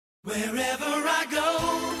Wherever I go,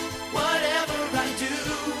 whatever I do,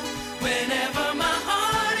 whenever my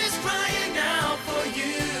heart is crying out for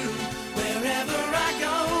you. Wherever I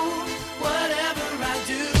go, whatever I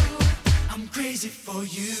do, I'm crazy for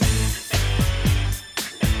you.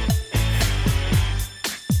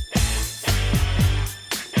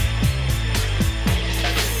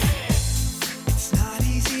 It's not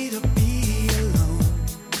easy to be alone.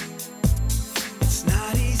 It's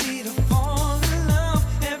not easy to fall in love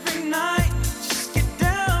every night. Just get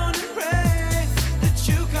down and pray that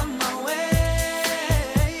you come my way.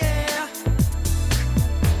 Yeah.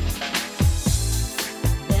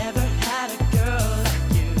 Never had a girl like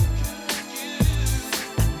you.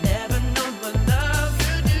 I never known what love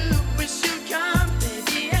could do. Wish you'd come,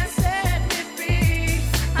 baby, and set me free.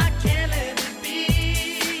 I can't let it be.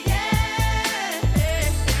 Yeah.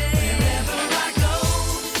 Wherever I go,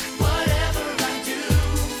 whatever I do,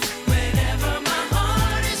 whenever my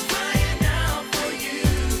heart is crying out for you.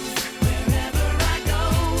 Wherever I go,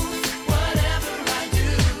 whatever I do,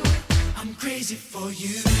 I'm crazy for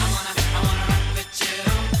you. I wanna rock with you.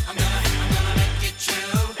 I'm gonna make it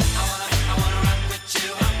true. I wanna rock with you.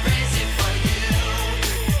 I'm crazy for you.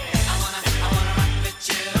 I wanna rock with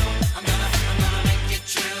you. I'm gonna make it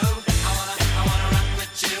true. I wanna rock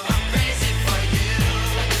with you. I'm crazy for you.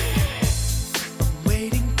 I'm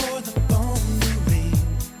waiting for the phone to ring,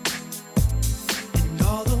 and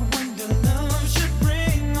all the wonder love should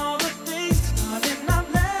bring. All the things, darling, I've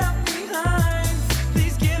left behind.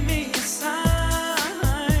 Please give me a sign.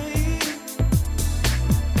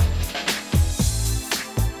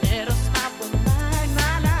 Little smile would light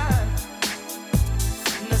my life,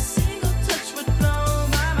 and a single touch would blow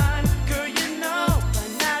my mind. Girl, you know by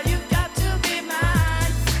now you've got to be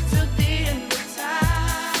mine till the end of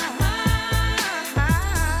time.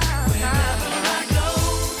 Wherever I go,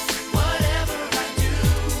 whatever I do,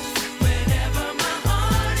 whenever my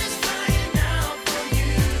heart is crying out for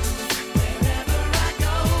you. Wherever I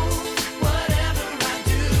go, whatever I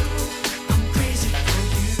do, I'm crazy for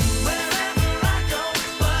you. Wherever I go,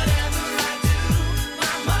 whatever I do,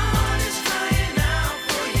 my heart is crying out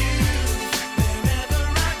for you. Wherever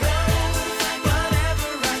I go,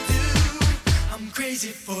 whatever I do, I'm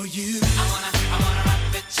crazy for you. I wanna rock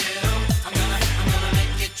with you. I'm gonna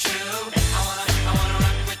make it true. I wanna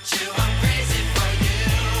rock with you. I'm crazy for you.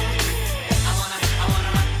 I wanna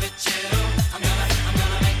rock with you. I'm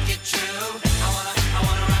gonna make it true. I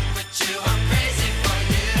wanna rock with you. I'm crazy for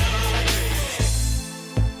you.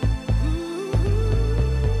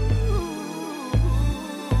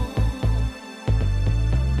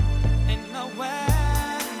 Ain't no way.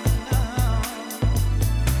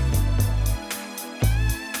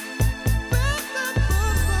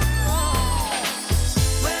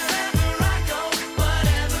 Wherever I go,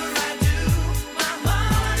 whatever I do, my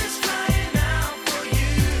heart is crying out for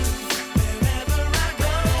you. Wherever I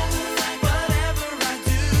go, whatever I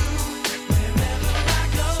do, wherever I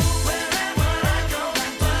go,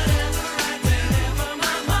 whatever I do,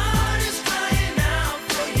 my heart is crying out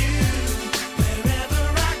for you. Wherever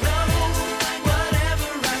I go,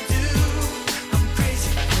 whatever I do, I'm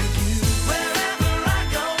crazy for you. Wherever I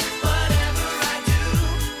go, whatever I do,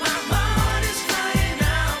 my heart is crying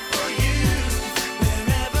out for you.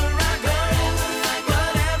 Wherever I go,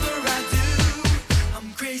 whatever I do, I'm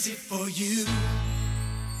crazy for you.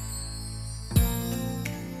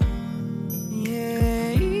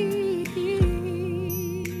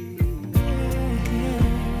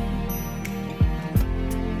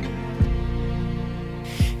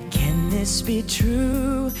 Can this be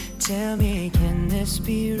true? Tell me, can this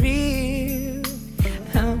be real?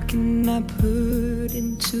 How can I put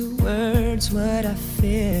into words what I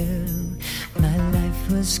feel? My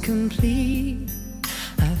life was complete.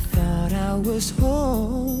 I thought I was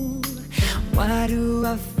whole. Why do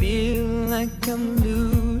I feel like I'm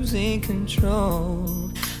losing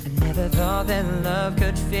control? I never thought that love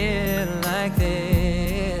could feel like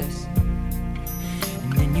this.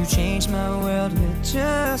 And then you changed my world with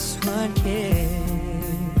just one kiss.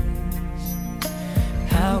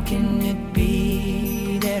 How can it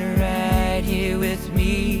be that right here with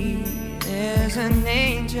me there's an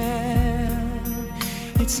angel?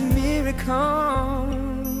 It's a miracle.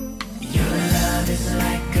 Your love is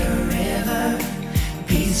like a river,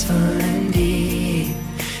 peaceful and deep.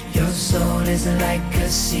 Your soul is like a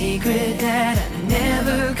secret that I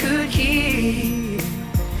never could keep.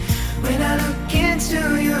 When I look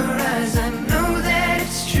into your eyes, I know that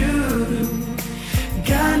it's true.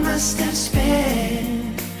 God must have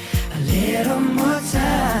spent a little more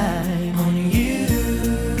time on you.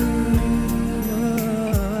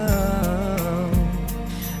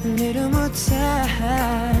 A little more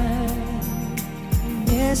time.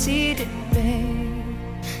 conceited, babe.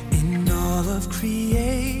 In all of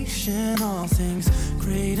creation, all things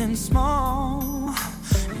great and small,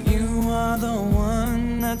 you are the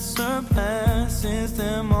one that surpasses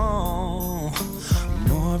them all.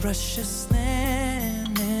 More precious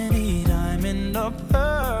than any diamond or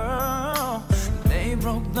pearl. They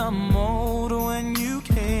broke the mold when you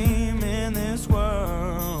came in this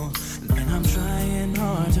world. And I'm trying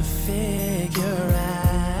hard to figure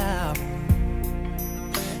out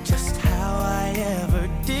just how I ever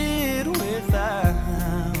did without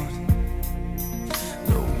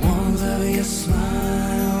the warmth of your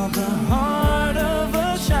smile, the heart of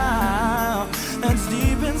a child that's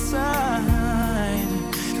deep inside,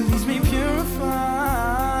 leaves me purified.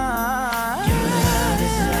 Your love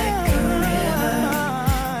is like a river,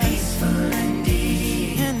 peaceful and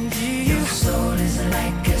deep. Your soul is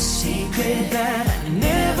like a secret that I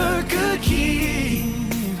never could keep.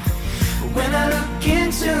 When I look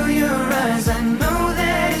into your eyes, I know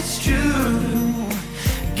that it's true.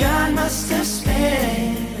 God must have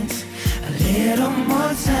spent a little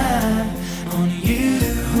more time on you.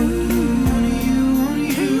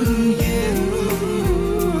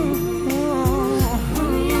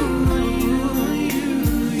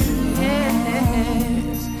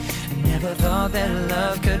 That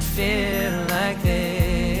love could feel like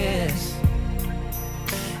this,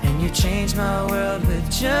 and you changed my world with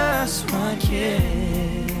just one kiss.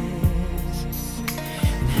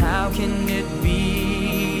 And how can it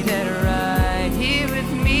be that right here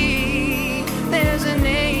with me there's an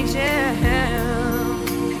angel?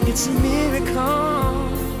 It's a miracle.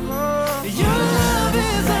 Your love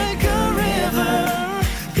is like a river,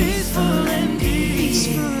 peaceful and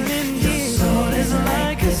deep. Your soul is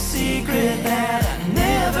like a secret that I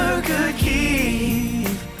never could keep.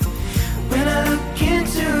 When I look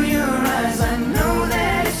into your eyes, I know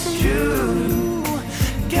that it's true.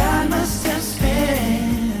 God must have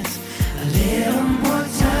spent a little more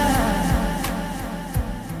time.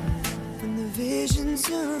 When the visions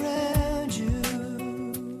around you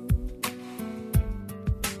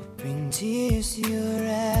bring tears to your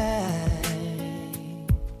eyes,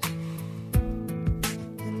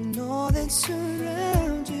 and all that's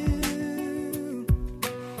around you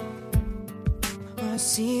are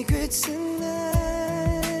secrets and lies.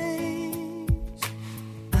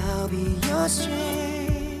 I'll be your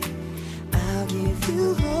strength, I'll give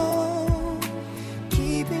you hope,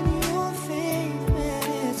 keeping your faith when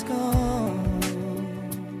it's gone.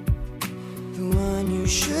 The one you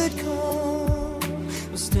should call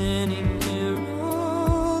was standing there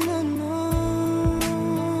all alone.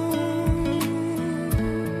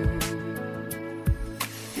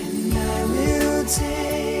 And I will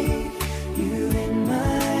take you in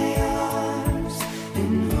my arms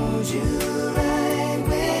and hold you right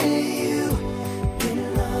where you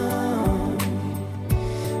belong,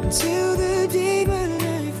 until the day my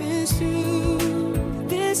life is through.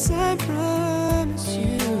 This I promise you.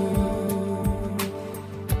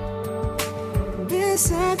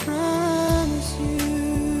 This I promise you.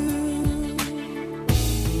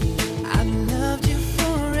 I've loved you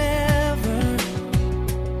forever,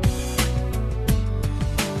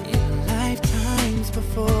 in lifetimes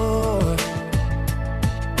before,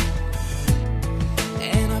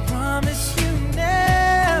 and I promise you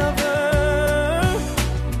never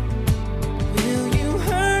will you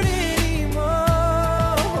hurt anymore.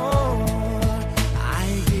 I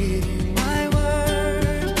give you my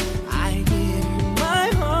word, I give you my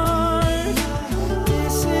heart.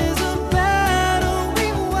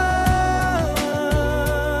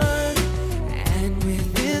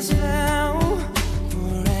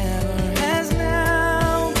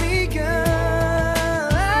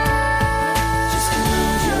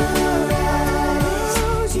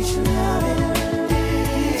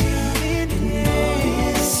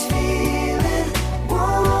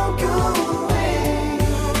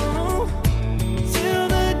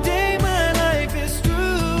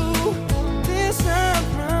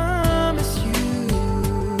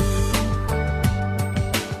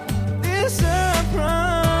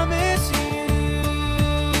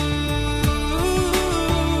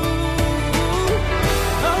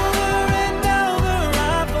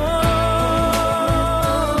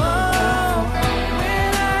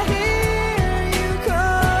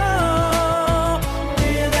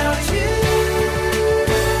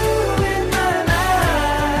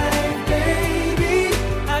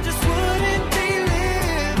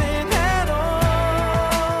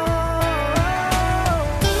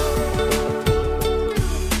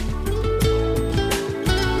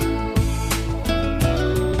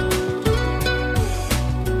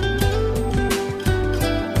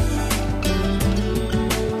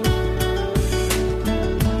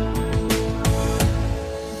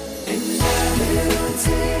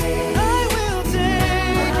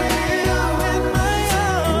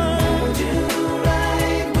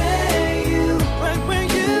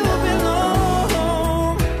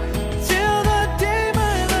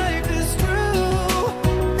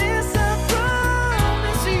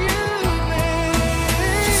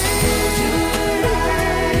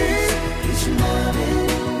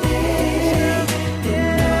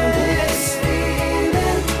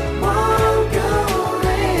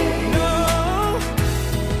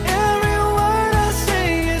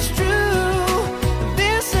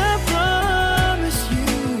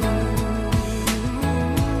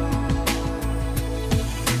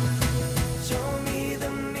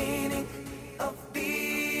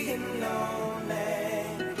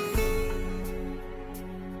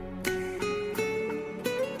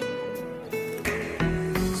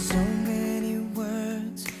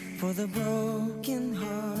 a broken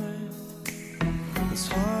heart. It's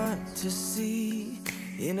hard to see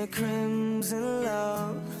in a crimson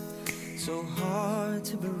love, so hard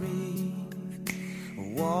to breathe.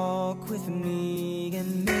 Walk with me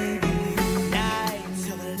and maybe night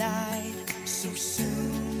till the light so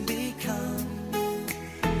soon become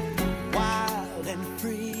wild and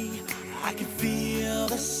free. I can feel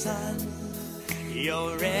the sun.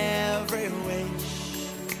 Your every wish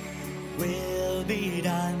will be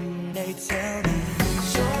done. They tell me,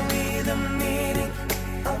 show me the meaning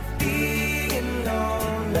of being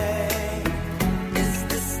lonely. Is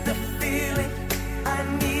this the feeling I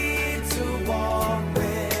need to walk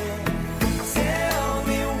with? Tell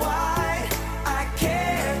me why I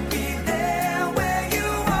can't be there where you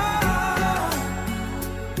are.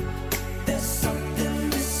 There's something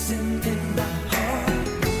missing in my heart.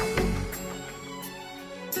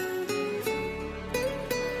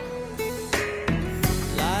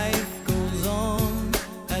 Life goes on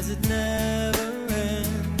as it never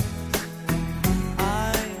ends.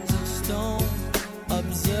 Eyes of stone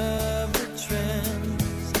observe the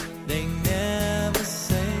trends. They never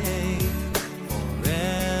say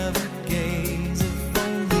forever gaze. If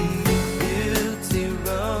only beauty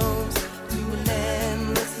rose to an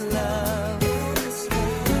endless love.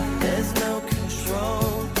 There's no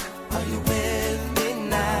control. Are you with me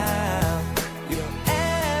now? Your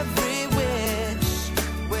every wish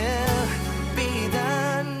will be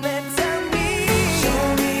done. Tell me, show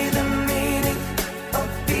me the meaning of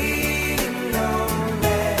being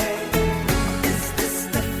lonely. Is this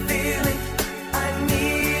the feeling I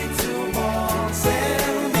need to walk?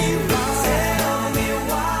 Tell me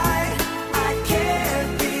why I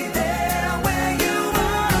can't be there where you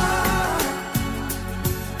are.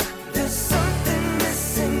 There's something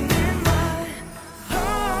missing in my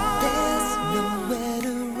heart. There's nowhere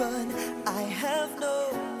to run. I have no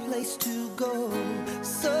place to go.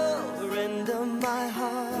 Surrender my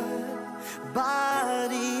heart,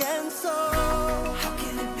 body and soul. How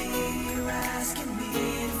can it be you're asking me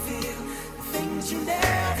to feel the things you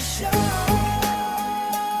never show?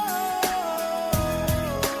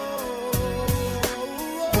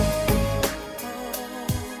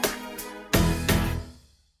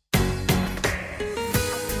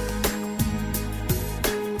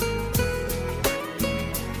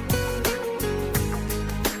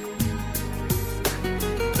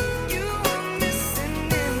 You are missing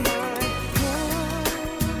in my heart.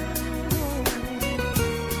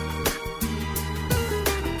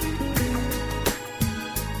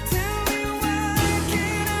 Tell me why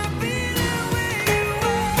can't I be there where you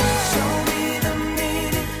are? Show me the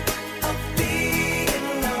meaning of being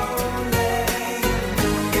lonely.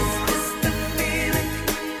 Is this the feeling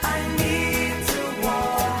I need to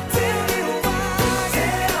walk? Tell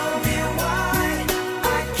me why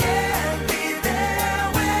I can't be there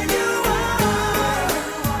where you are.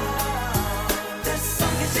 There's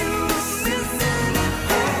something missing in my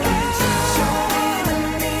heart. Show me the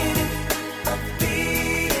meaning of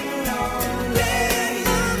being lonely.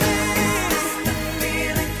 Is this the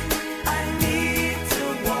feeling I need to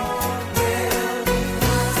walk with?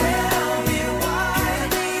 Tell me why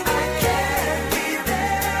I can't be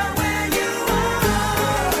there where you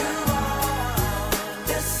are.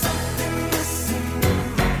 There's something missing in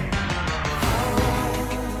my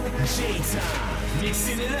J-Time,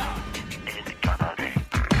 mixing it up.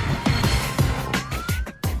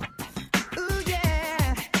 Ooh,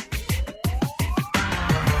 yeah.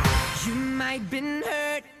 You might been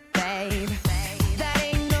hurt, babe. That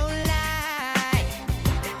ain't no lie.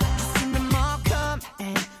 You seen them all come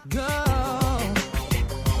and go.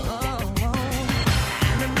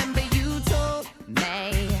 I remember you told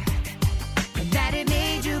me that it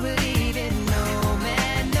made you believe in no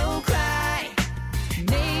man, no cry.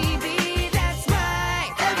 Maybe that's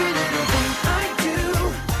right. Every little thing I do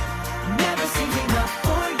never seems enough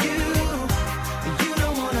for you. You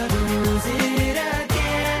don't wanna lose it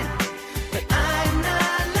again, but I'm not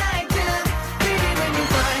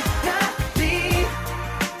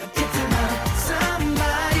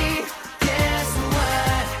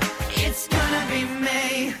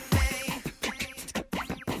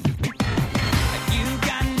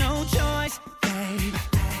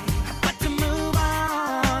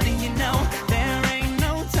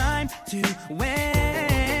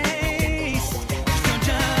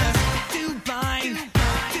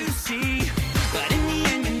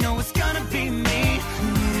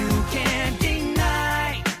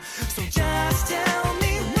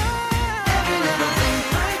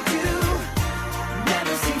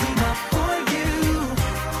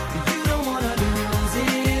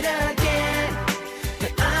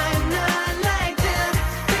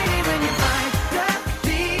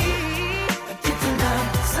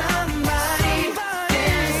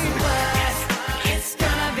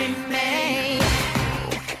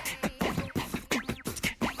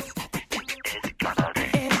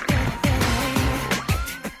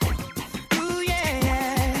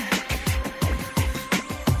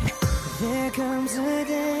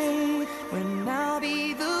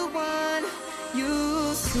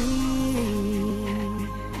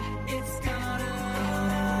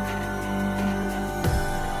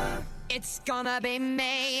it's gonna be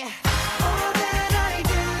me. All that I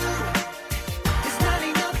do is not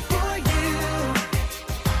enough for you.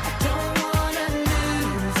 I don't wanna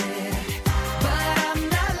lose it, but I'm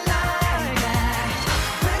not like that.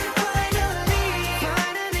 When finally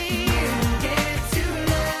you get to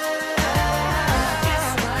love, guess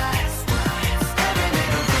what? Every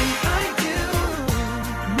little thing I do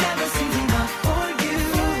never seems enough for you.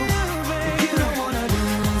 You don't wanna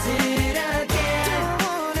lose it again.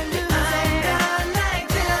 I'm not like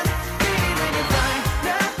them. Baby, when you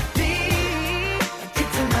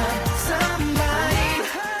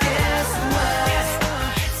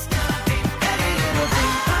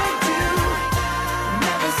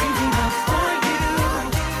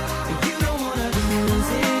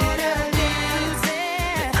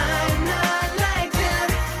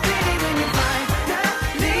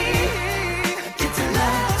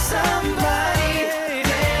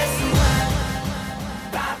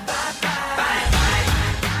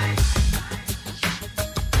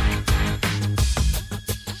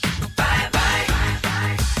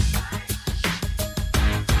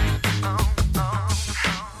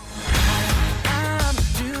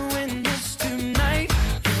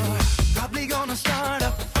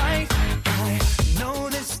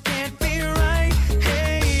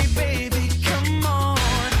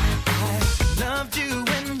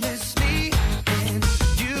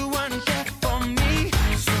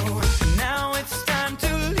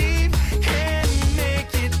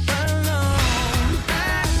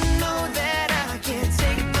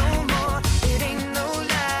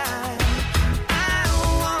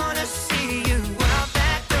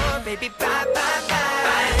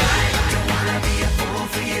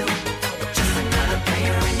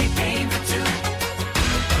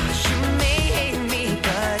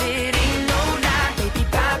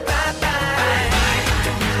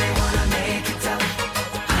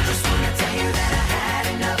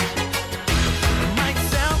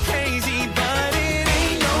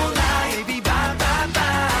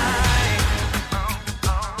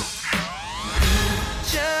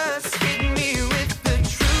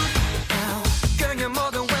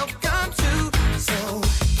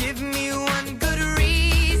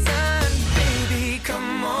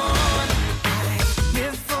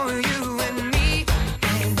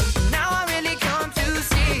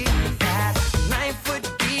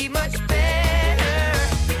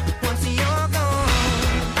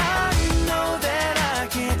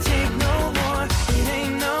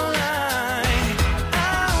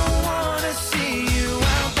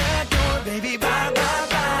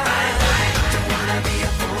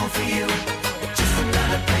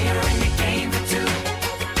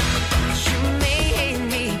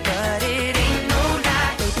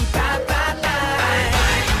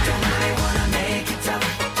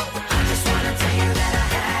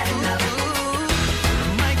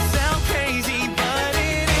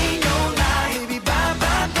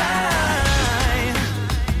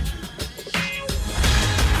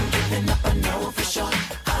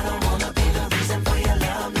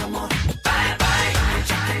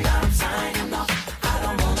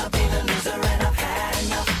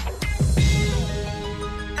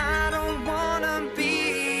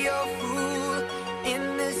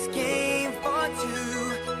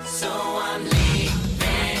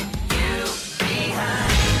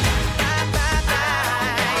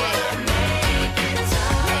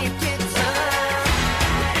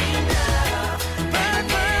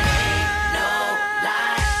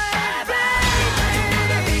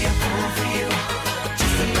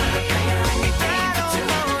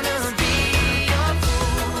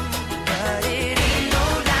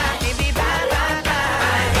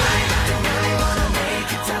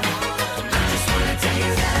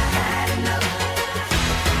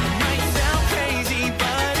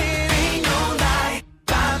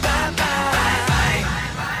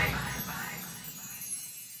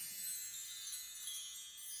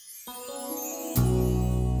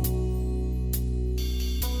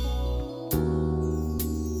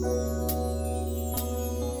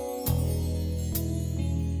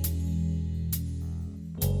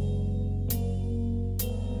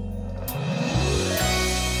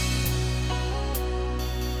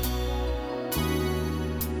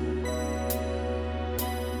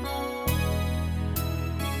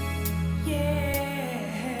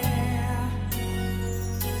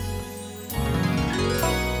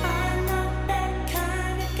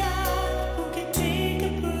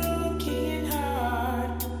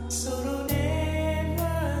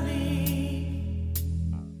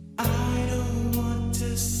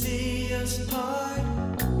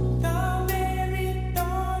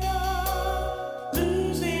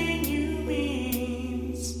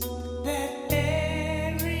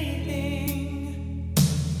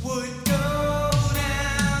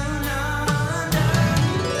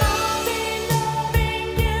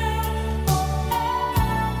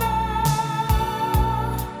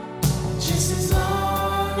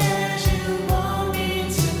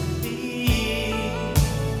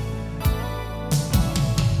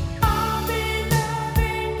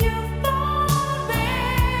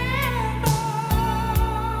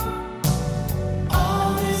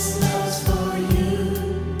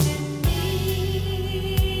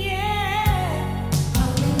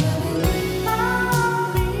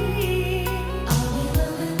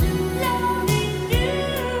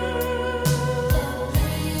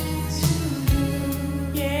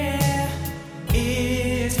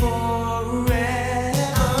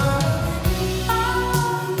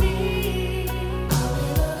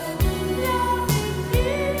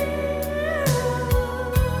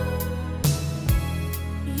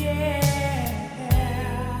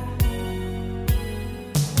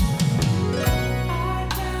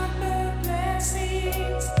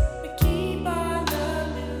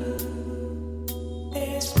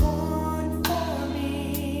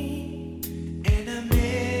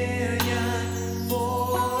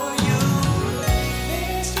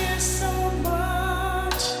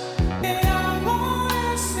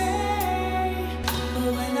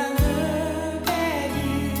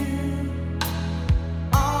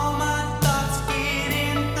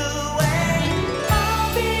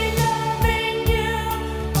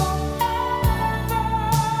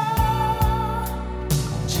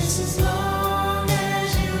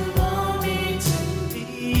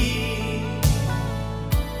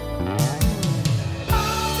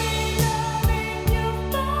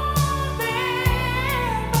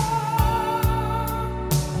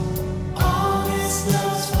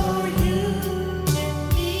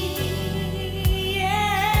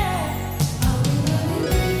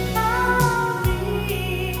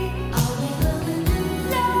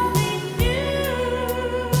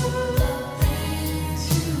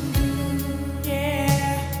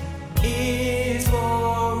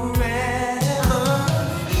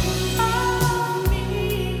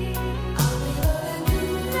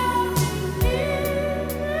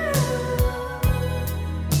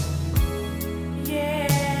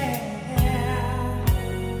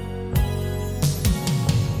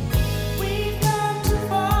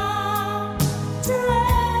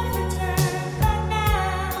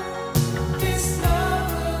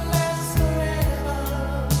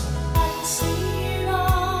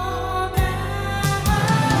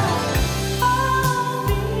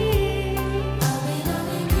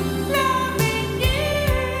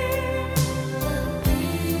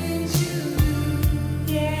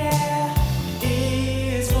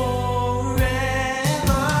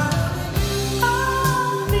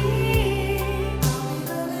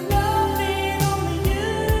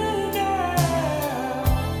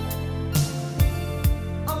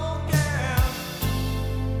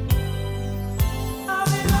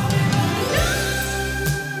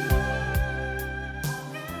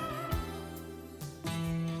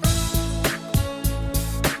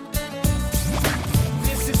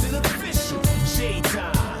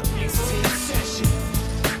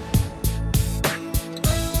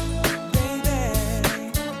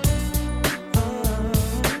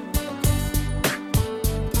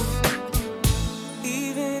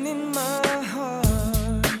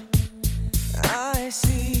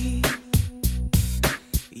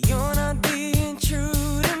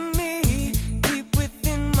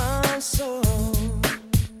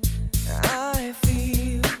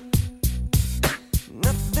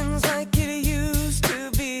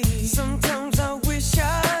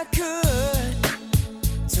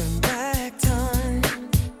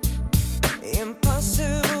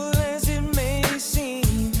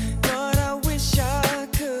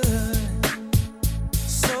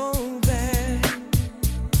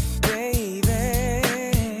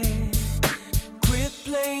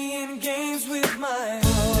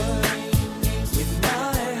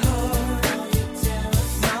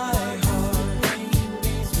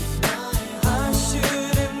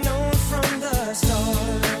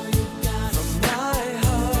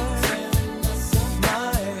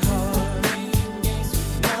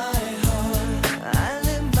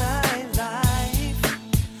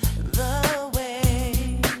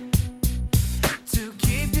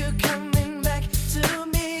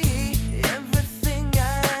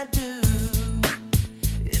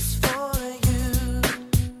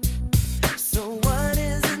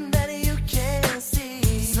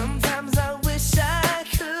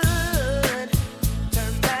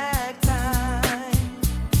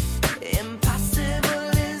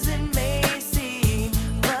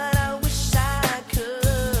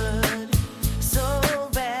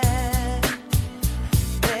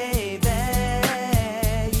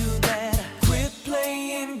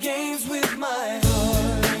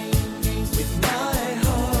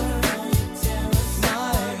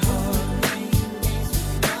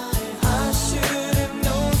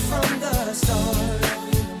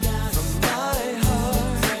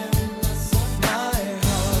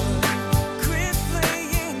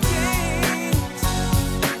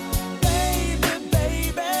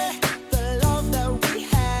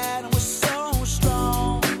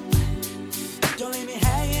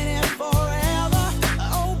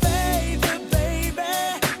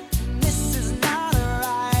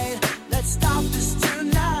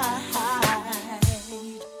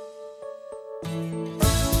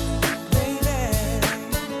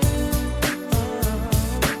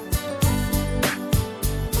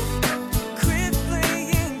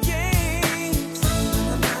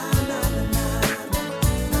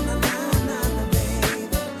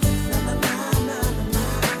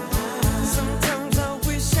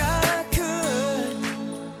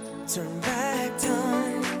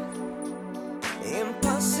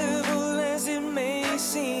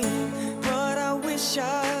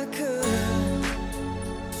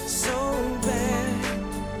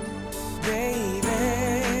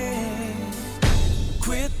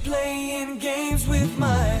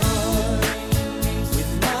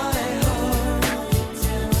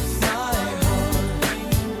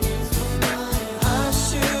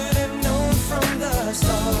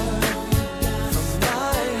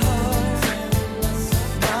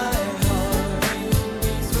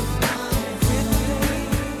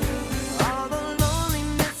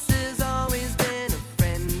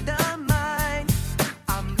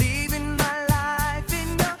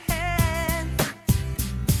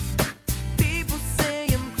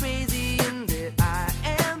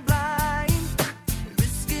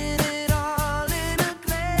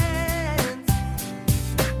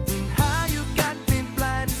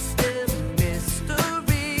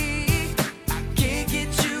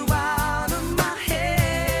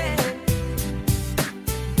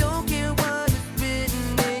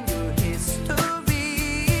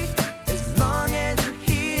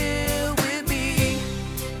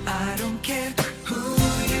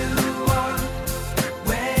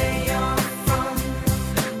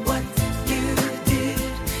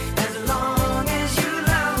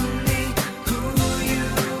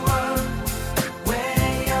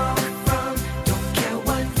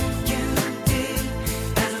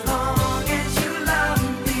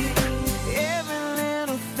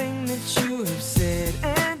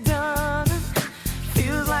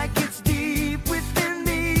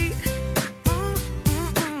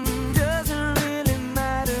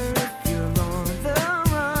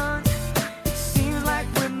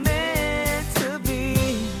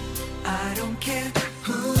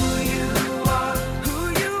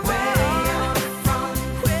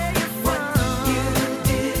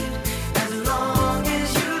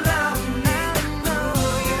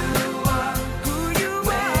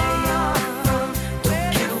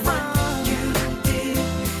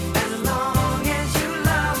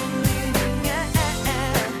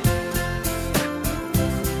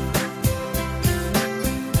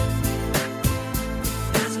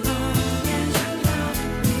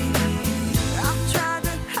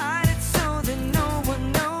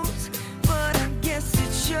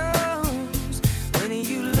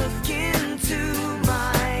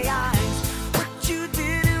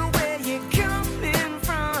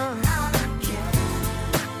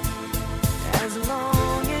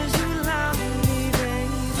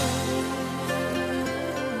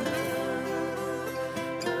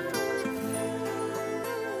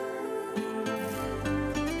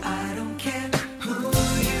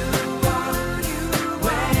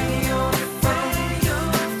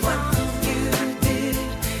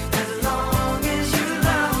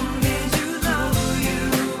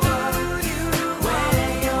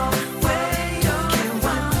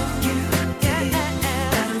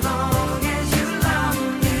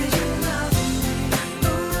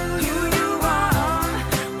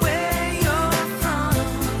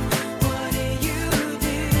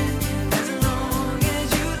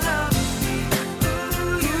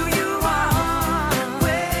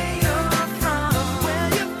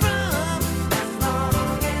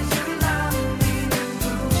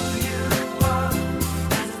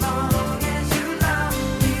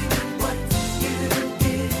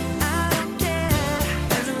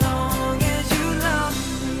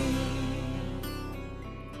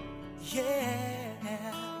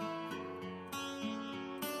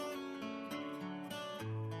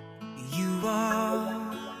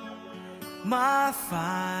my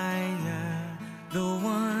fire, the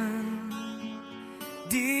one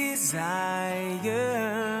desire.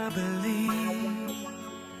 Believe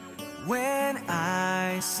when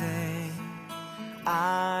I say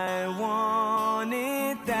I want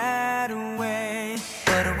it that way.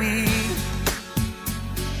 But we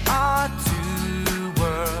are two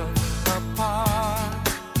worlds apart.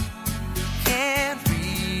 Can't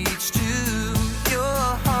reach to your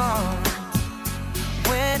heart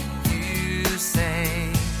when you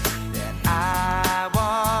say that I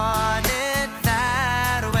want it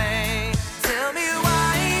that way. Tell me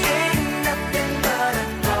why ain't nothing but a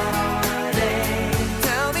party.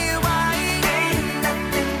 Tell me why ain't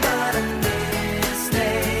nothing but a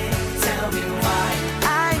mistake. Tell me why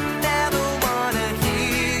I never wanna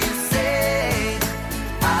hear you say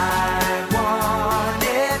I want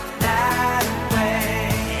it that way.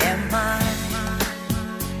 Am I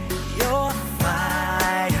your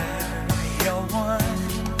fire, your one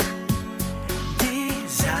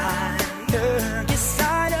desire? Yes,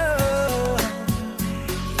 I know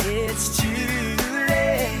it's too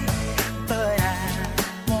late, but I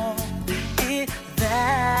want it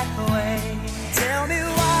that way. Tell me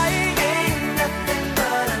why ain't nothing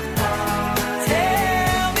but a party.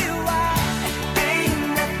 Tell me why ain't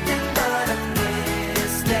nothing but a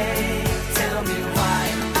mistake. Tell me why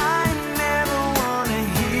I never wanna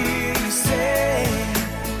hear you say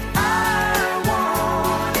I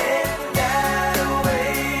want it that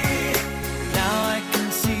way. Now I can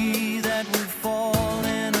see that we've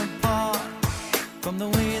fallen apart from the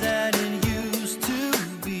way that it used to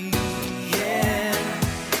be. Yeah,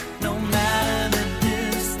 no matter the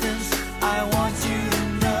distance, I want you to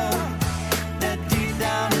know that deep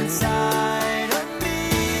down inside of me,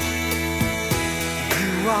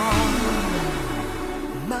 you are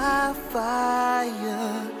my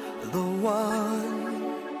fire, the one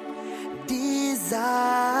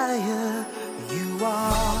desire. You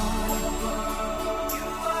are.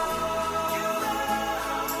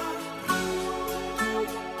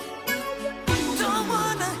 Don't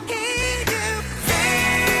wanna hear you say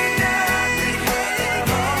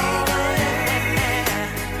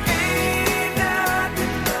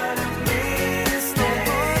nothing but a mistake.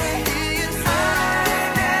 I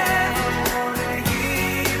never wanna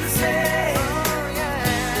hear you say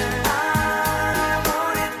I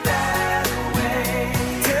want it that way.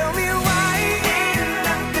 Tell me why ain't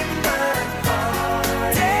nothing but a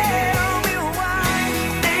party. Tell me why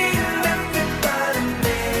ain't nothing but a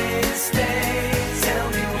mistake. Tell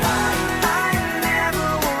me why I never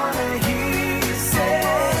wanna hear you say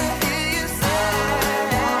I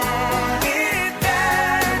want it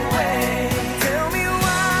that way. Tell me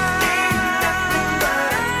why ain't nothing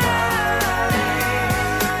but a party.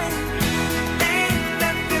 Ain't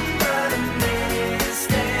nothing but a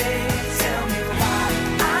mistake. Tell me why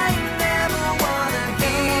I never wanna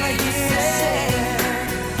hear you say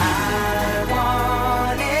I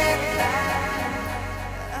want it that.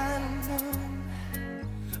 I know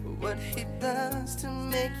what he does to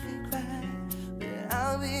make you cry, but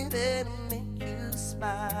I'll be there to make you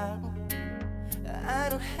smile. I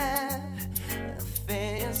don't have a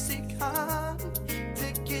fancy car to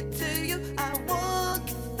get to you. I walk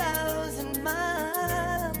 1,000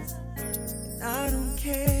 miles. I don't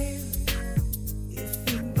care if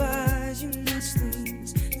he buys you nice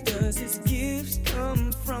things. Does his gifts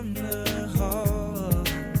come from the heart?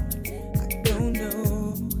 I don't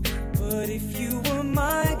know, but if you were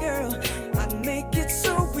my girl, I'd make it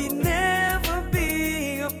so we'd never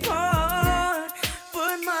be apart.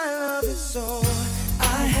 But my love is all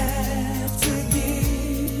I have to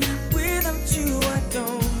give. Without you, I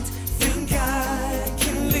don't think I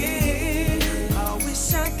can live. I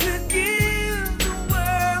wish I could give the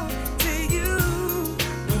world to you.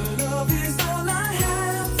 But love is all I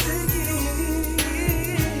have to give.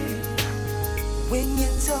 When you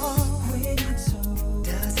talk,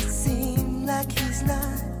 does it seem like he's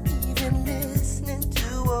not even listening to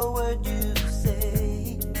a word you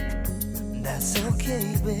say? That's okay,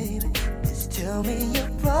 baby. Just tell me your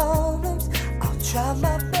problems. I'll try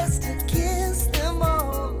my best to kiss them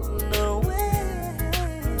all away.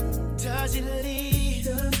 Does he leave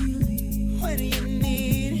when you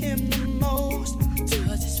need him the most?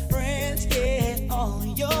 Does his friends get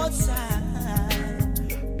on your side?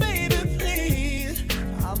 Baby, please,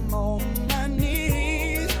 I'm on my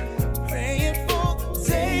knees praying for the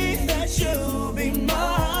day that you'll be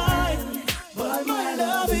mine. But my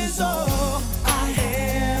love is all I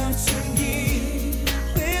have to give.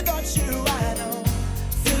 Without you, I don't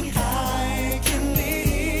think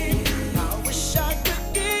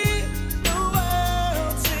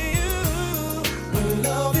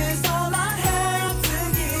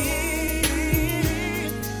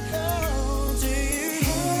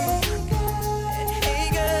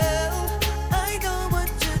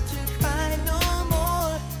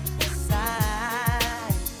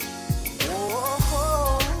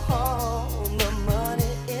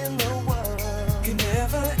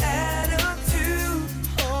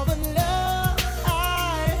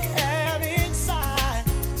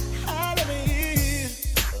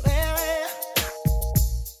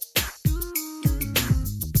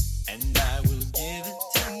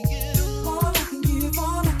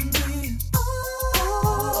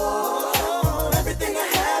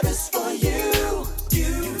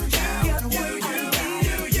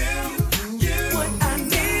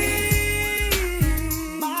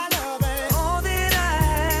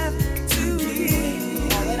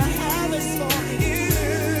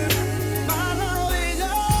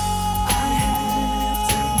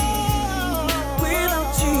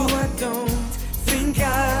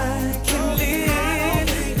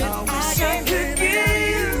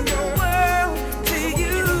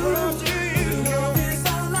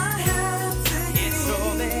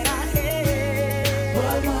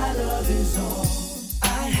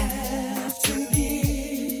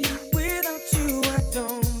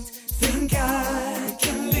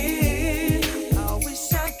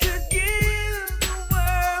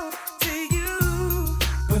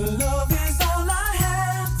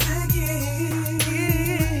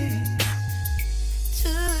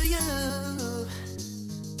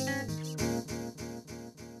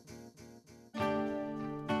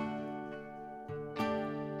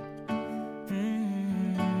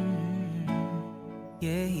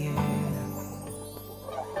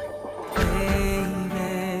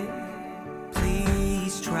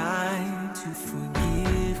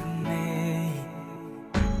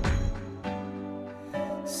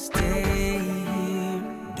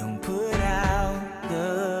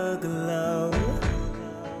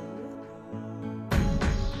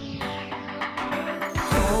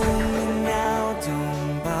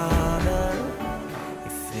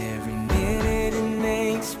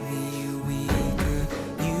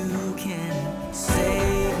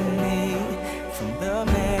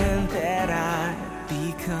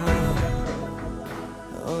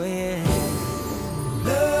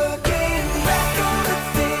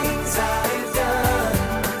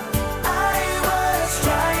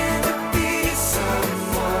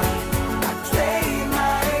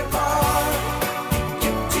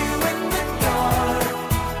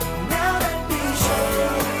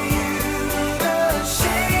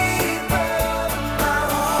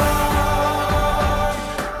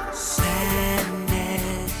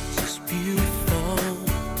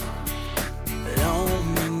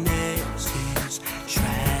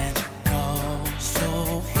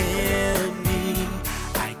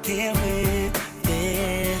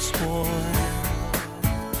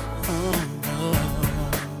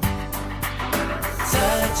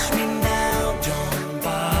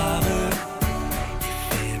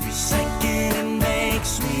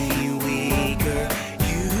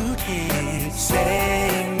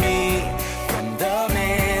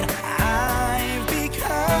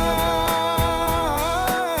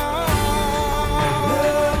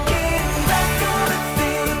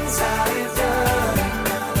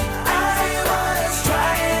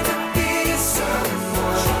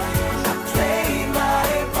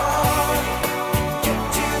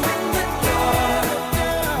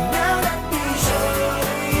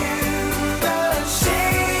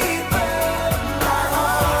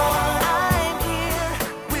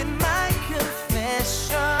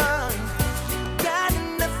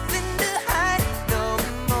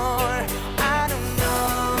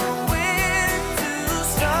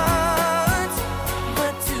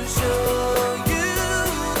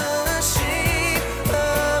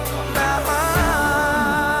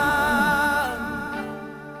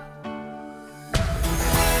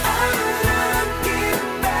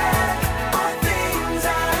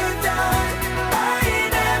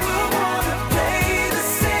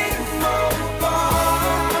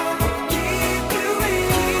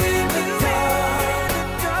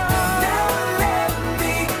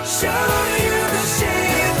show you the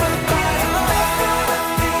shape of my heart. The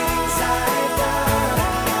things I've done.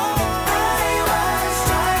 I was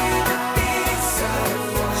trying to be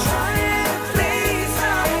someone, trying to please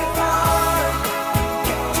my heart.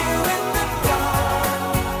 Kept you in the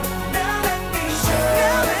dark. Now let me show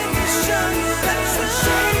you the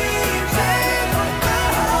shape of my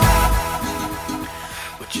heart.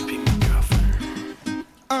 Would you be my girlfriend?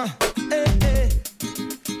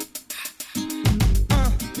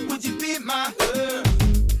 Would you be my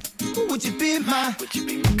would you be my Would you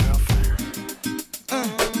be my girlfriend?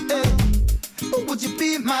 would you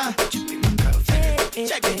be my Would you be my girlfriend?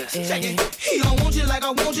 check it. He don't want you like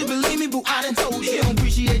I want you, believe me, boo, I done told you. He don't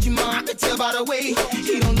appreciate you, mom, I can tell by the way.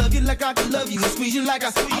 He don't love you like I can love you and squeeze you like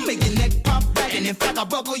I make your neck pop back, and in fact I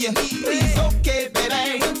buckle your knee. Please, okay,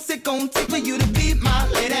 baby, what's it gonna take for you to be my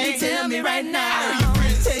lady? Tell me right now. Your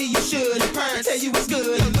friends tell you should, your parents tell you it's good.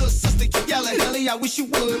 Your little sister keep yelling, Ellie, I wish you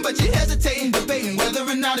would, but you're hesitating, debating whether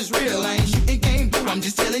or not it's real. I ain't shooting game, boo, I'm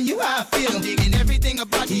just telling you how I feel. I'm digging everything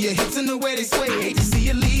about you, your hips and the way they sway. Hate to see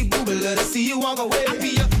you leave, boo, but love to see you walk away. I be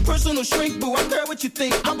your personal shrink, boo, I care what you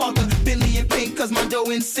think. I bought the Bentley in pink, cause my dough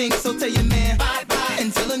in sync. So tell your man, bye-bye,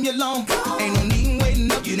 and tell him you're alone. Ain't no need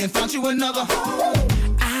waiting up, you done found you another.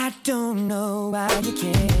 I don't know why you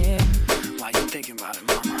care. Why you thinking about it,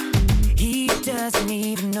 mama? He doesn't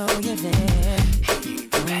even know you're there. He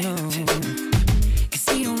ain't even paying attention. Cause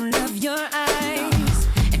he don't love your eyes,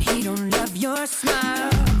 and he don't love your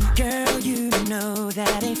smile. Girl, you know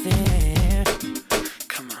that ain't fair.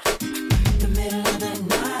 Come on. The middle of the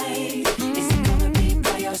night, is he gonna be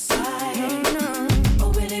by your side?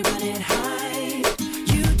 Or will he run and hide?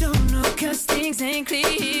 You don't know cause things ain't clear.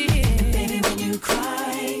 And baby, when you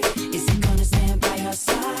cry, is he gonna stand by your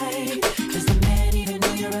side? Does the man even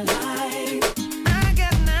know you're alive? I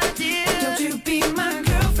got an idea. Don't you be my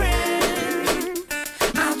girlfriend?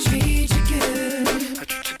 I'll treat you good. I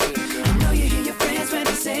treat you good, girl. I know you hear your friends when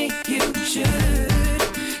they say you should.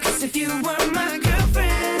 Cause if you were my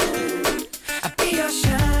girlfriend, I'd be your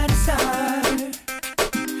shining star,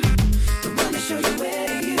 the one to show you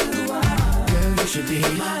where you are. Girl, you should be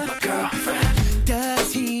my girlfriend.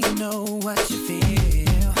 Does he know what you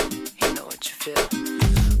feel? He know what you feel.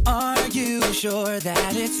 Are you sure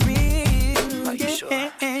that it's real? Are you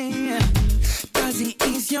sure? Does he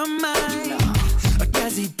ease your mind? Or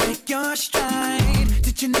does he break your stride?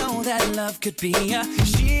 Did you know that love could be a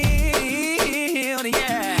shield?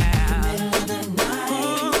 Yeah. The middle of the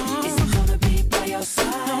night, is he gonna be by your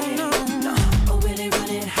side? No. Or will he run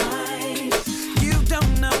and hide? You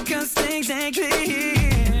don't know cause things ain't clear.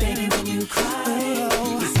 Baby, when you cry,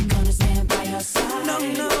 is he gonna stand by your side? No.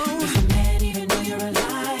 Does the man even know you're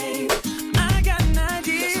alive? I got an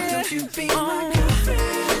idea. Don't you be my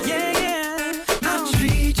girlfriend? Yeah. I'll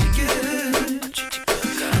treat you good.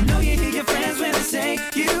 I know you hear your friends when they say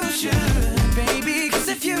you should, baby. Cause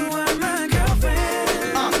if you were my girlfriend,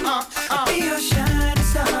 I'd be your shining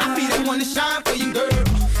star. I be the one to shine for you, girl.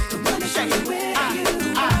 The one to show you where you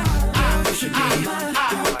are. You should be my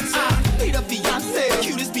girlfriend. Be the Beyonce,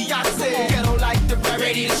 cutest Beyonce. Ghetto like the rap,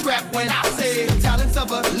 ready to scrap when I say talents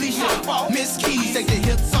of Alicia, Miss Keys, take the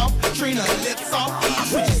hips off, Trina, lips off.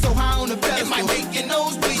 Put you so high on the pedestal, it might make your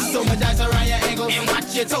nose bleed. So much ice around your ankles and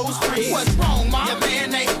watch your toes freeze. What's wrong, mom? Your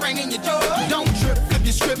man ain't ringing your door. Don't trip, flip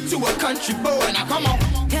your script to a country boy. Now come on.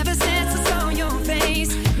 Ever since I saw your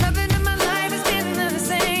face, nothing in my life has been the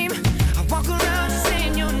same. I walk around just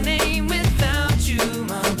saying your name. Without you,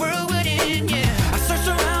 my world would end, yeah. I searched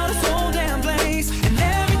around this whole damn place, and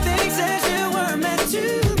everything says you were meant to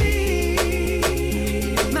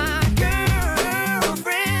be my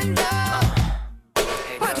girlfriend.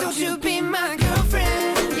 Why don't you be my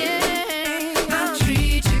girlfriend? Yeah, I'll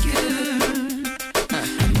treat you good. I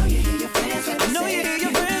know you hear your friends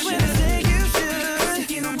when they say you should. 'Cause if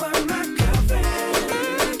you were my girlfriend,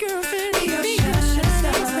 be your shining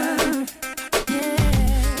star. Yeah,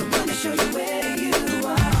 the one to show you where you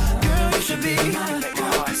are. Girl, you should be my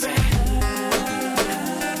girlfriend.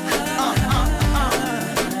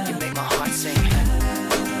 You make my heart sing. You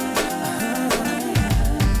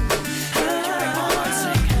make my heart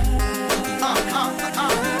sing.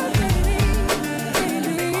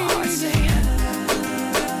 You make my heart sing.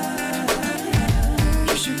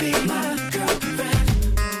 You should be my girlfriend.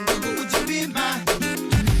 Would you be my?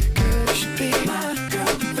 Girl, you should be my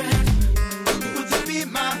girlfriend. Would you be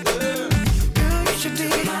my? Girl, you should be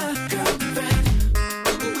my girlfriend.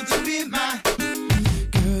 Would you be my?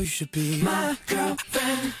 Girl, you should be my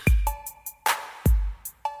girlfriend.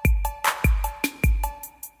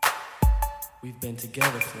 We've been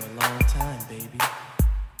together for a long time, baby.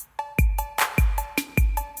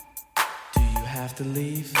 Do you have have to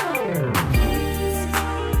leave? I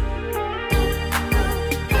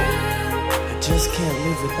just can't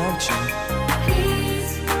live without you.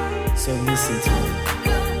 So listen to me.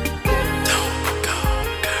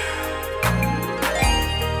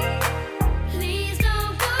 Please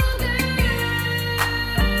don't go, girl.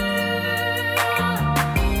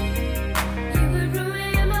 You would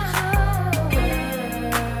ruin my whole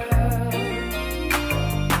world.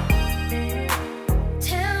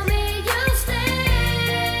 Tell me you'll stay.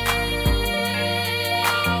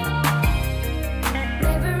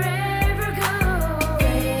 Never ever go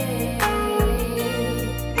away.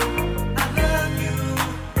 I love you.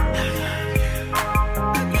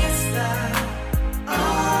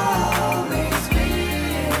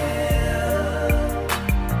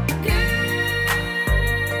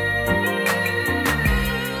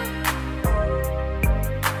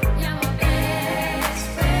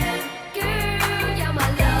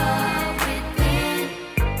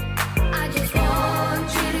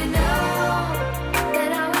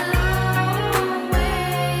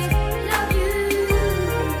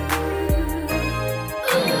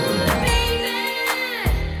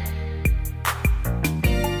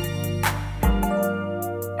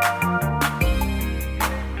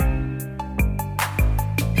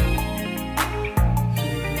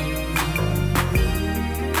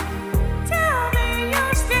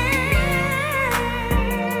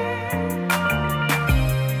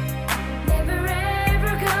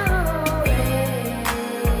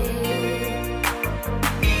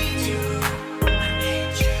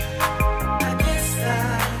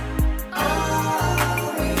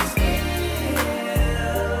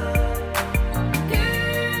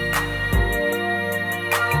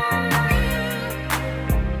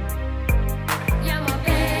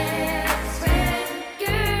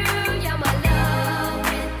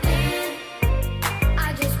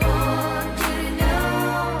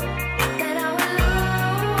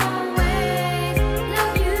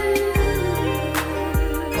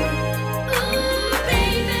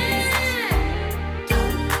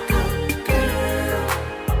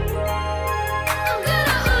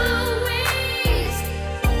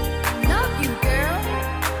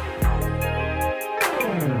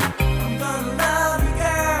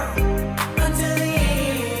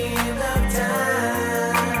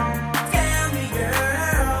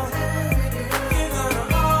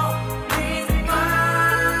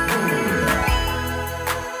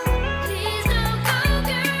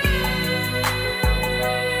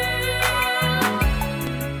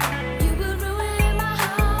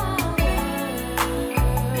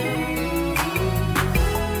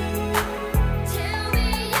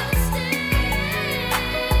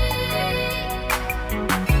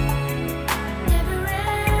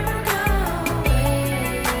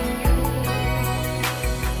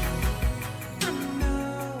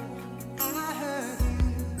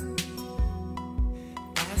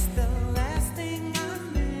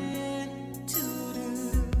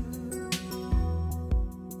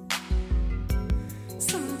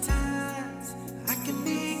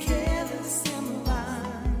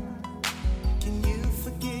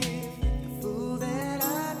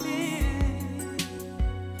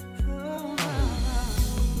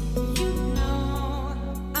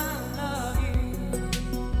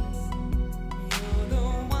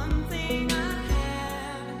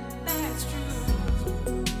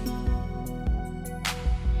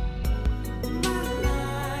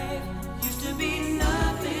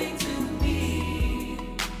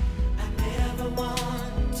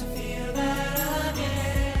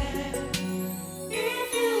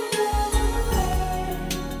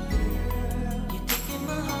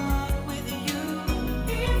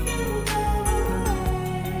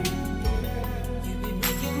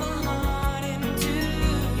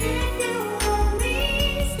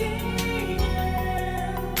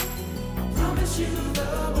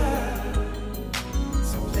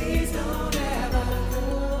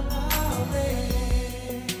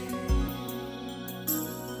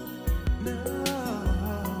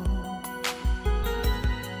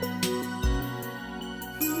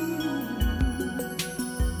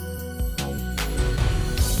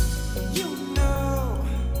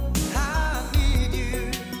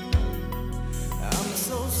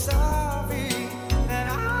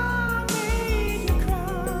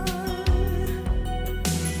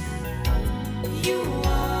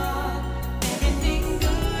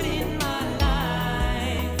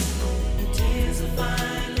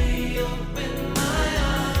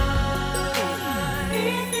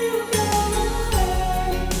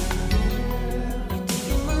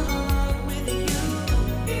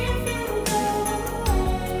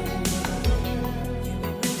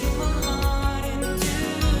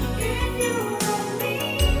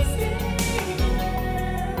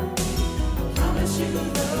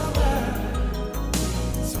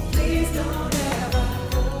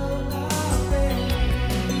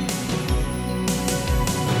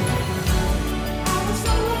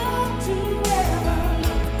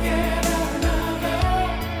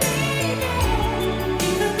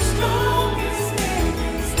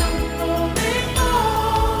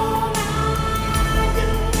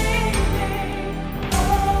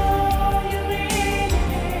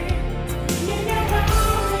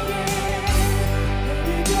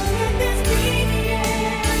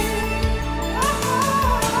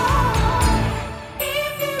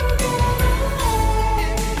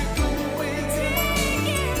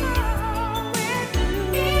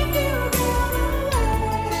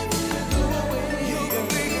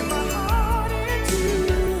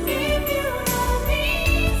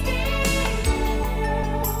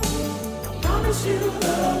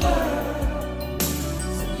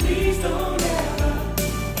 don't ever.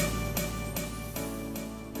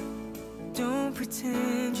 Don't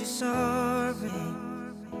pretend you're sorry.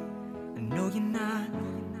 I know you're not.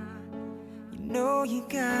 You know you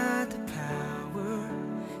got the power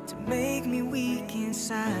to make me weak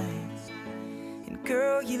inside. And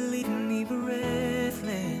girl, you're leaving me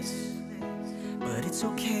breathless. But it's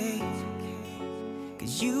okay,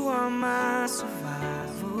 'cause you are my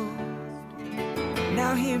survival.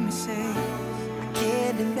 Now hear me say, I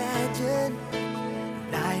can't imagine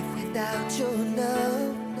life without your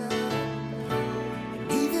love.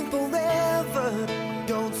 Even forever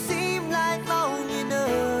don't seem like long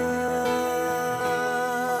enough.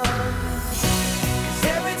 'Cause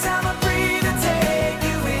every time I breathe I take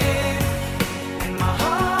you in, and my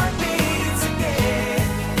heart beats again.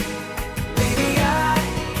 Baby, I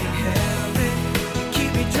can't help it, you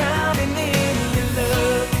keep me drowning in your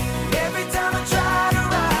love. Every time I try to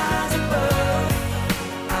rise above,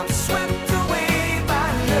 I'm swept away by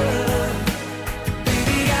love.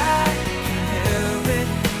 Baby,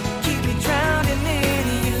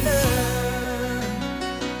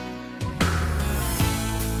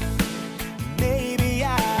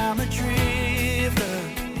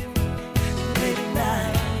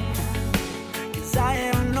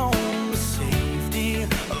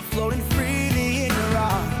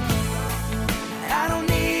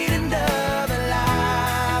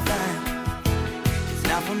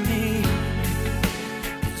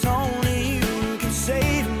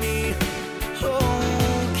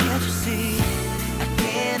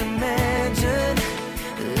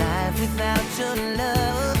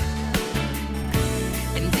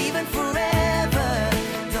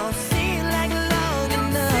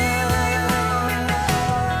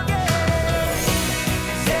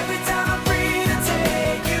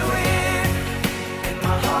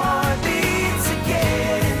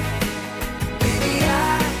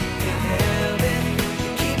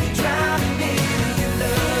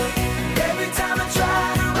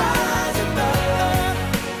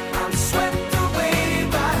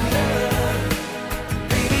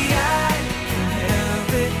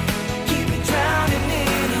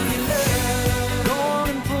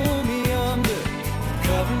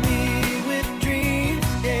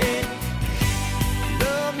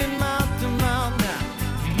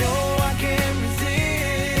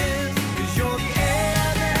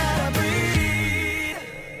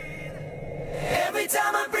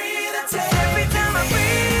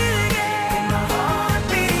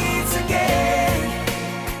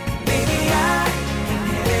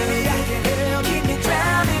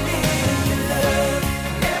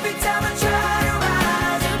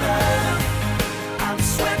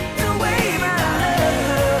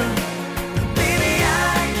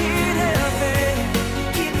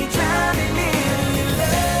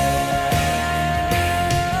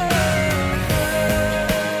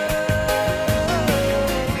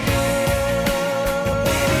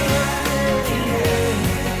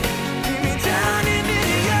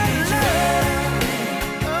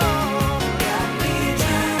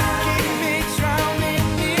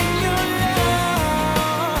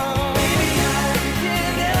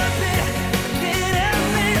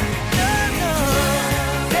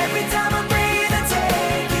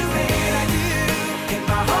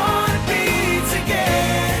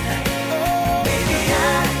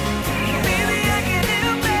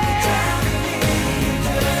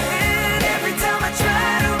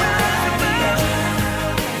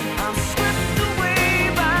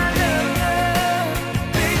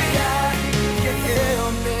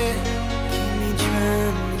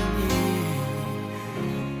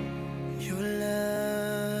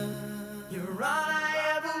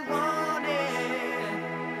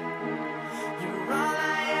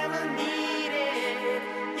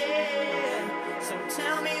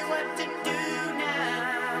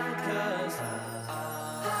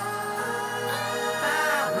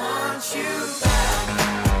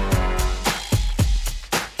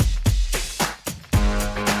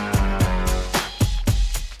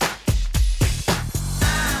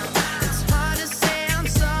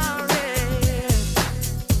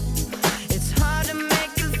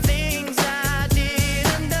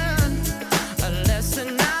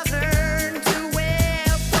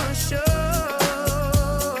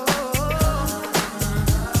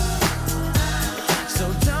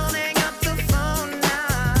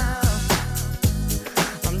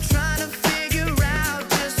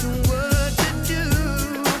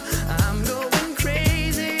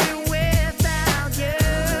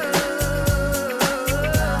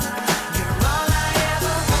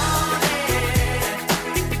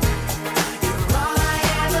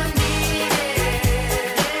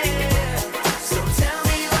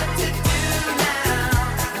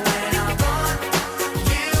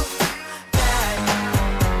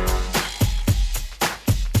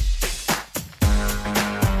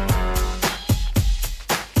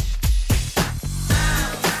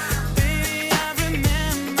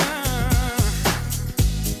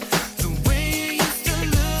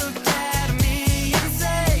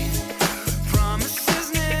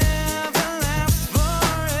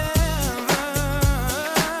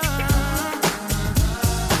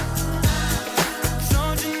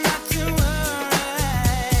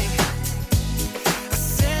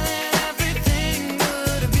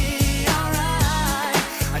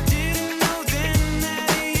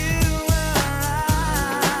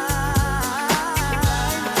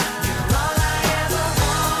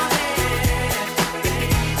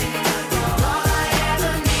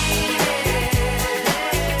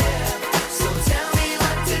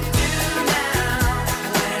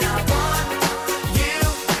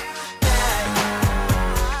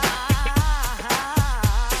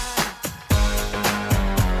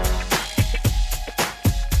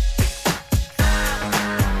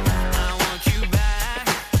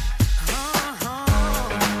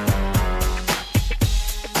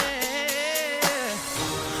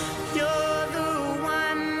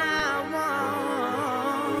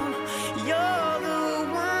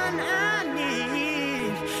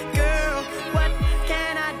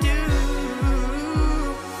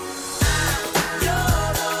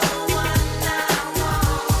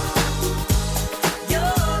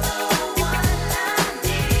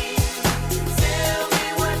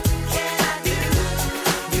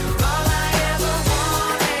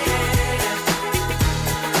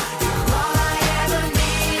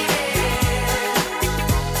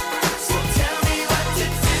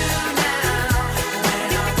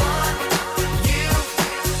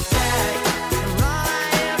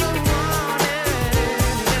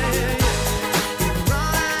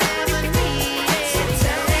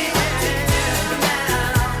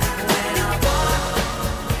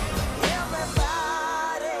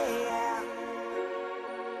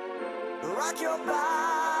 your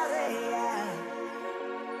body, yeah.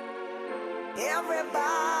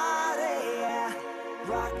 Everybody, yeah.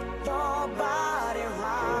 Rock your body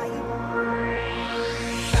right.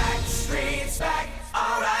 Backstreet's back,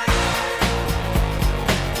 alright.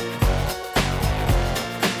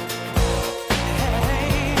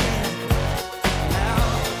 Hey, now,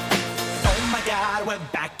 oh my God, we're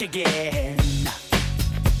back again.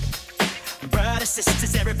 Brothers,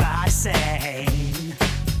 sisters, everybody sing.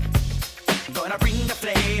 Gonna bring the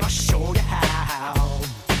flame, I'll show you how.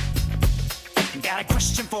 Got a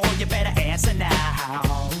question for you, better answer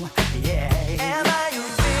now. Yeah. Am I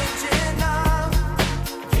original?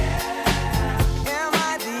 Yeah. Am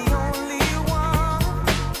I the only one?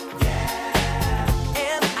 Yeah.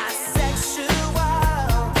 Am I sexual?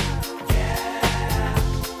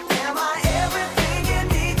 Yeah. Am I everything you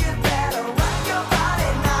need? You better rock your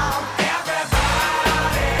body now.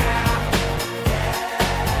 Everybody, yeah.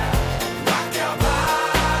 Rock your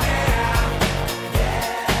body,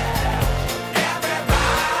 yeah.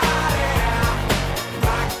 Everybody,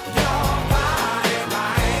 rock your body.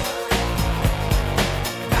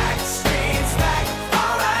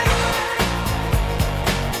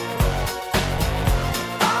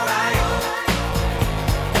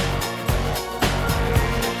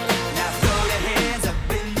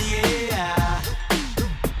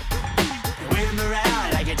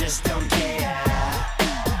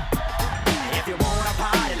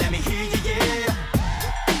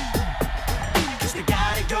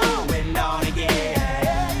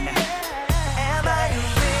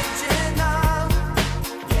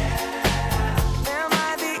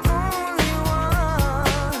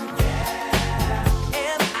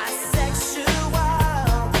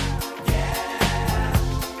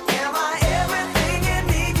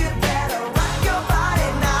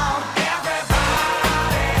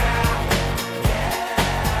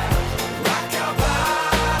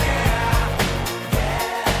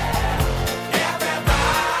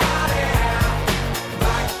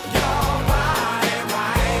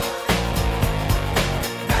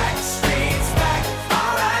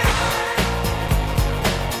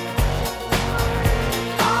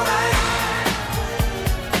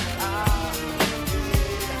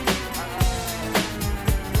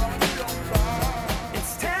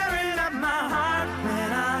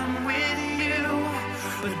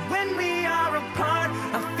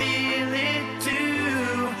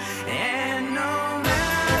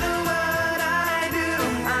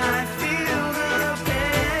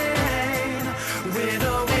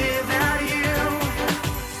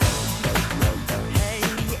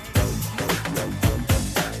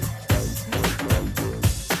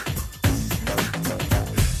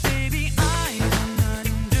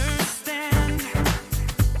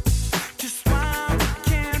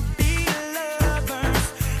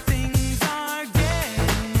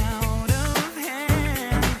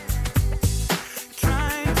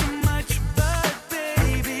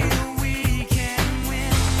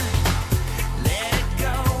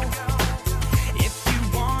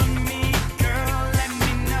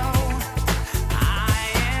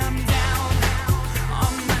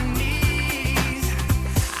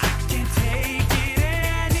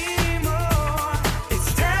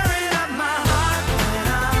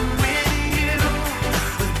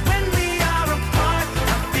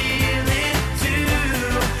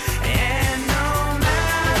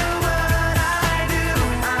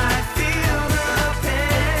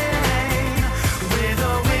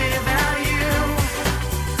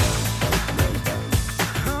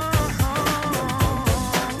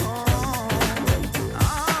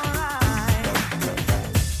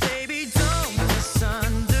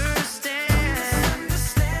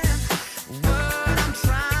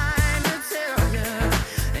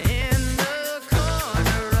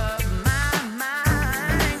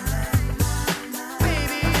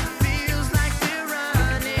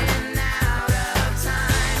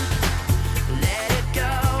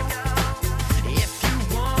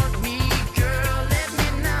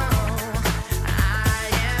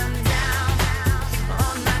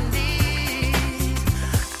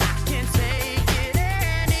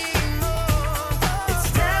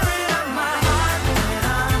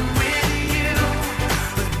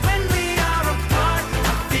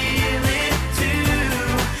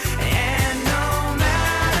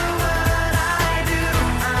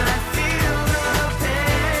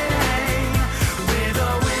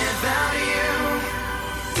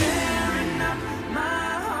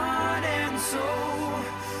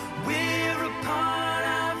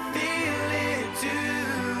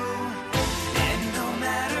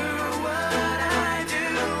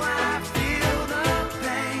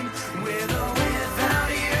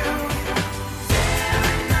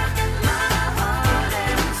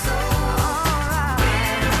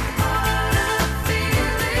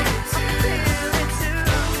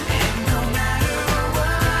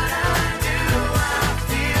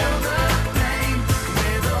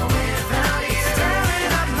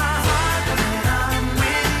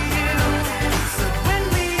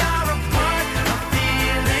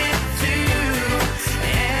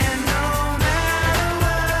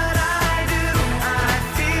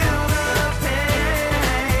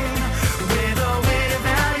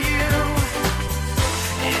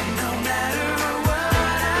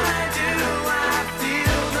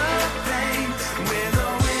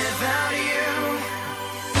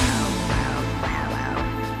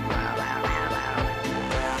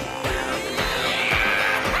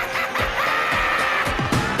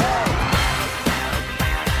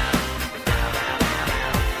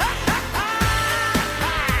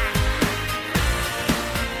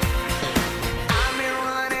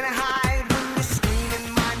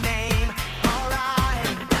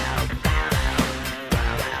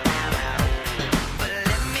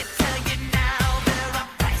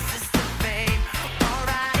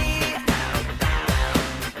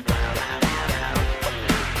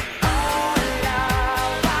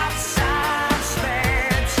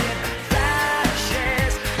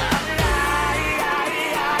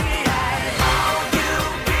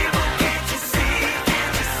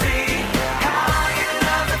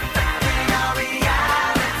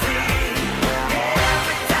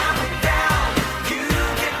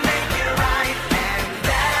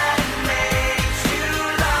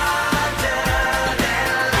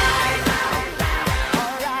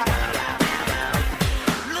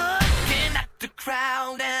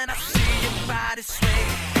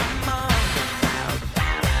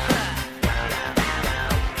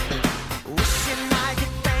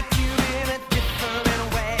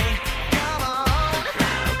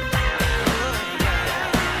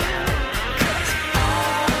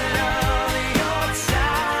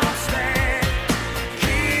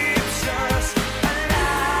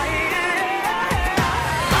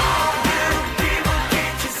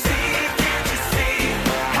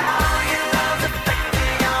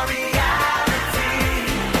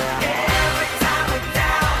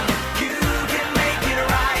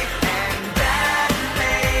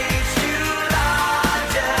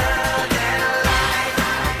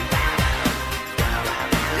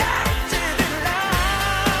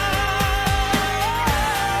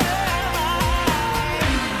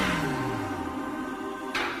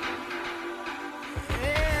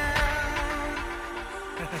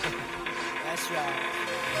 That's right.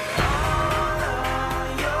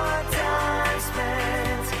 Your time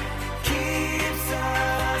spent keeps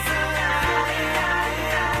us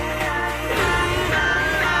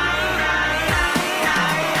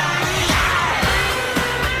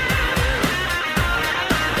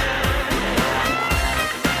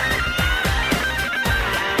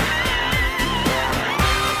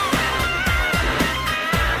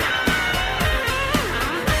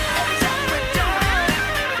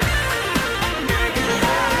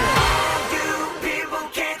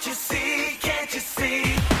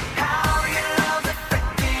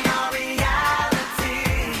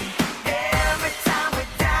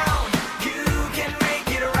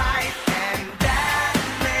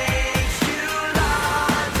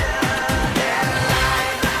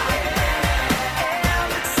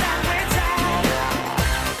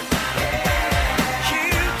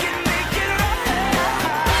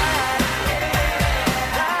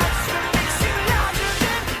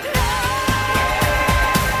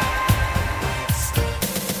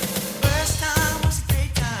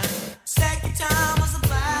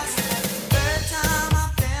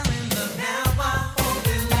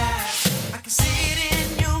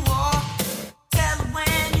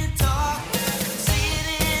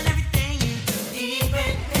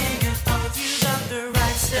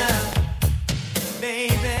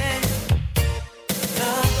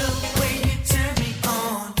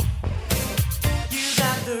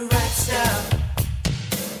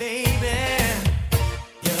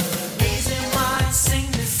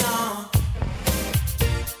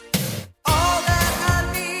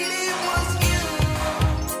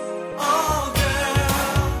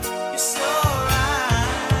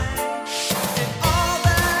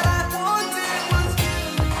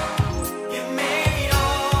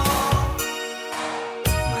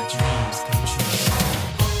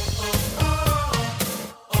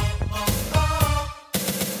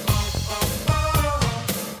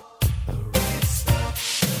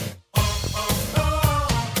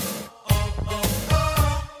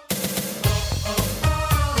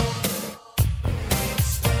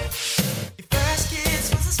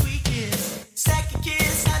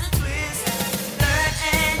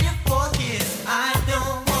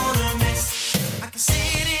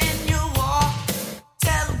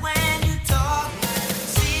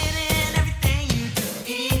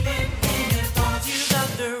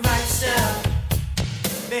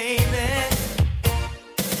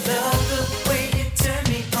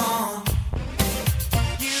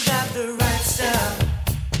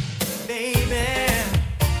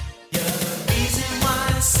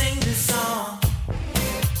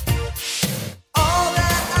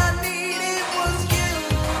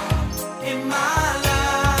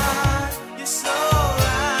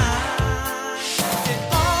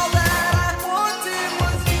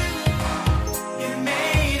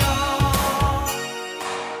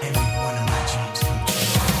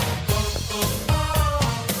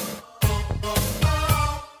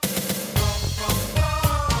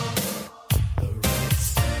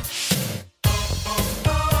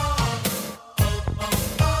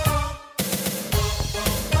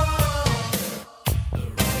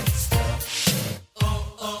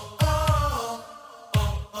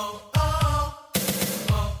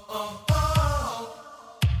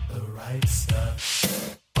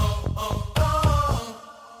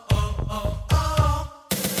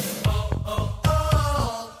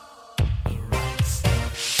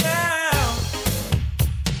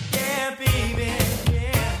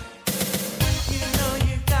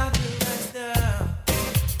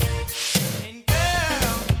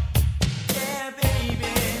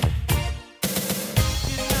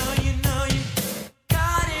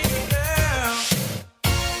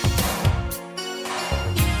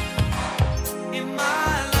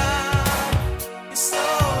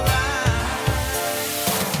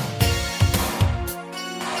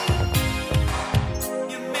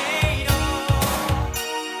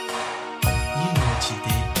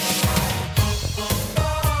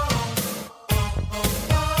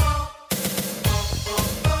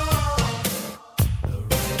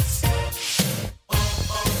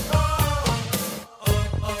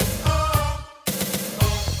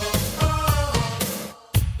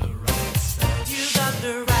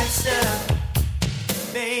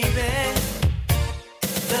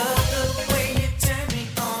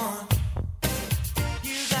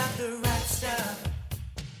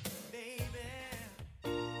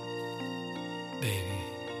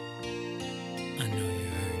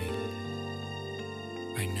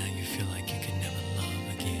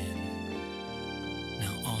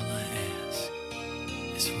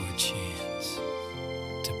is for a chance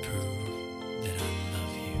to prove that I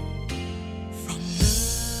love you.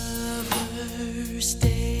 first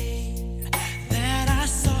day that I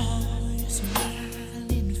saw your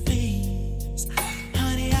smiling face,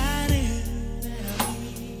 honey, I knew that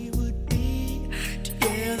we would be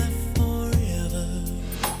together forever.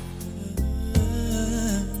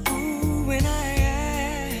 Ooh, when I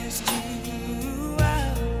asked you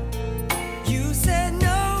out, you said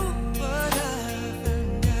no, but I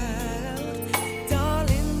found out,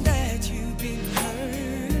 darling, that you've been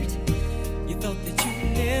hurt. You thought that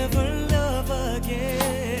you'd never love again.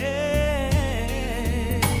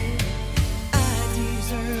 I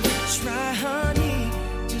deserve a try, honey,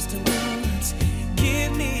 just once.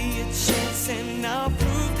 Give me a chance and I'll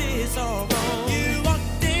prove this all wrong. You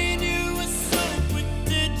walked in, you were so quick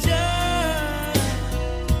to judge,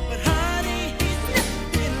 but honey, he's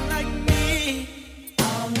nothing like me.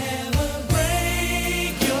 I'll never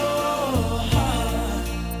break your heart.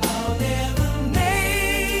 I'll never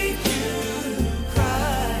make you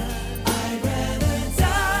cry. I'd rather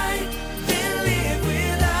die than live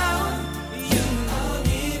without you. I'll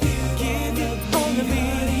give you all of me.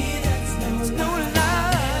 That's no lie.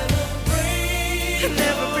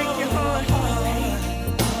 Never break your heart.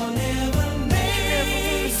 I'll never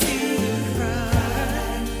make you cry.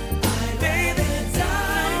 I'd rather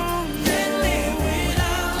die than live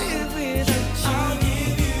without you. I'll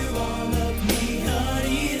give you all of me,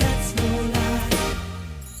 honey. That's no lie.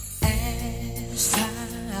 As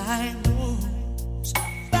time goes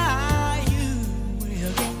by, you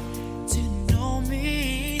will get to know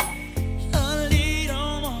me a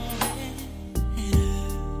little more better.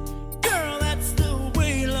 Girl, that's the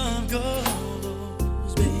way love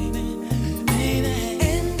goes, baby, baby.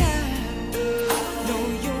 And I know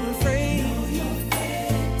you're afraid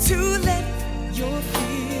to let your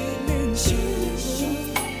feelings show.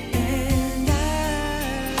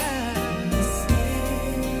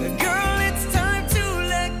 And girl, it's time to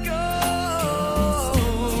let go.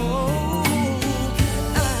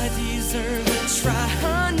 I deserve a try,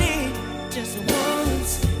 honey, just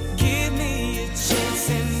once. Give me a chance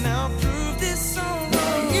and I'll prove this all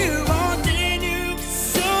wrong. You walked in, you were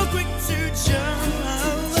so quick to judge,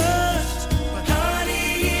 but honey,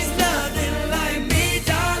 he's nothing like me,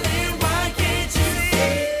 darling. Why can't you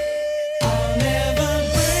see? I'll never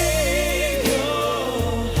break your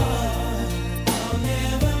heart. I'll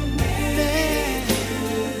never make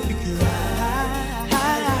you cry.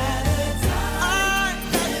 I'd rather die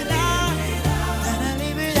than I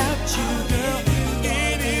live without you, girl.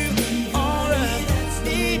 Give you all of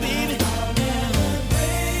me, baby. I'll never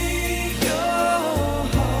break your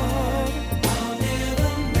heart. I'll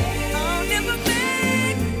never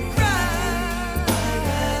make you cry. I'd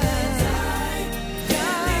rather die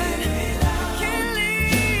than can't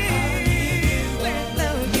live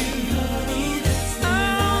without you, honey.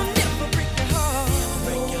 I'll never break your heart.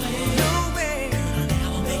 No way.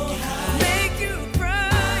 Make you cry.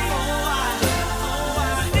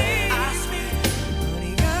 Please,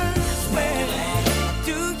 honey, I swear.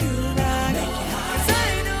 Do you like it? 'Cause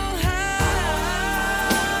I know how.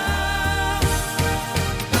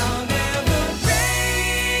 I'll never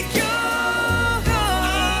break your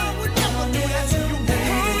heart. I'll never do that.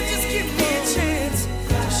 Oh, just give me a chance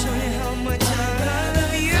to show you how much I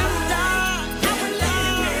love you. I would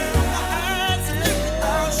love you.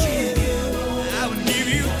 I would give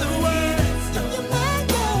you the world.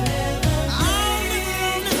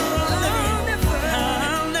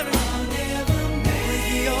 I'll never break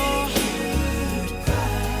your heart.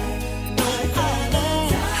 No, I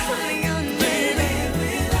won't. Honey, I'll never.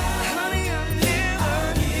 Honey, I'll never.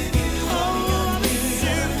 Oh, I miss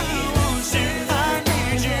you. I want you. I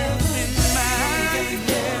need you in my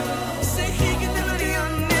life. Say he can never be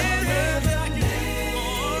on never.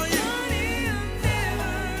 Oh, you need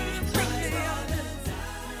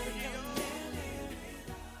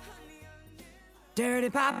Dirty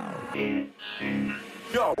Pop.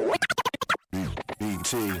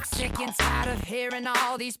 Sick and tired of hearing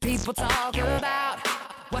all these people talk about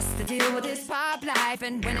what's the deal with this pop life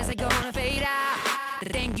and when is it gonna fade out. The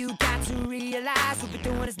thing you got to realize, what we're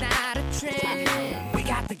doing is not a trend. We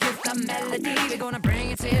got the gift of melody, we're gonna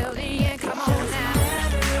bring it till the end. Come on now.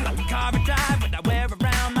 Like the car I drive, what I wear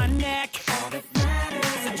around my neck.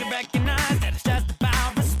 Since you recognize that it's just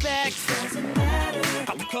about respect.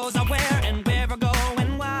 All the clothes I wear and where I go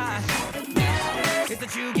and why. Is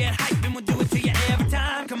that you get hyped and we'll do it to you every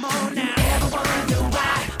time. Come on now. Ever wonder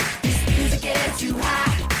why this music gets you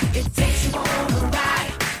high? It takes you on a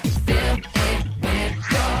ride. You feel it when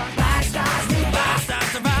your body starts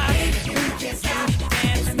to rock. You can't stop.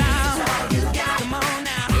 Dance now. Come on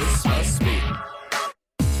now. This must be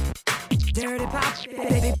dirty pop,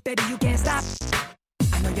 baby, baby, you can't stop.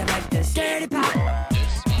 I know you like this dirty pop.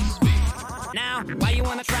 Now, why you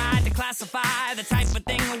wanna try to classify the type of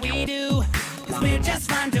thing we do? Cause we're just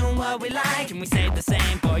fine doing what we like, and we say the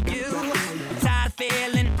same for you. Tired of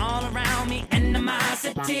feeling all around me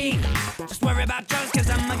animosity. Just worry about drugs cause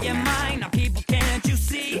I'm on your mind. Now people, can't you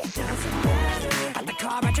see? At the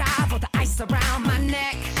car I drive or the ice around my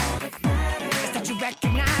neck, is that you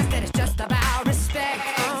recognize that it's just about respect.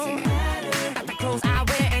 Not the clothes I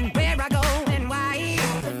wear and where I go and why.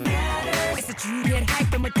 It's that you get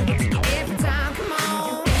hyped and we do it to you every time. Come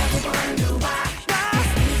on. Never wonder why.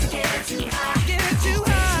 Get too high. Get too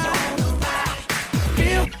high.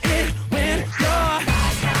 Feel it when your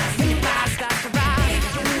body starts to rise.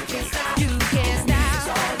 You can't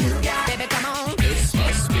stop. Baby, come on. This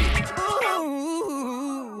must be. Ooh,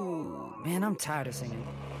 man, I'm tired of singing.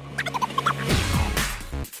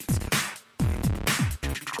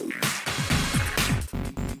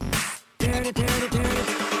 Dirty, dirty, dirty.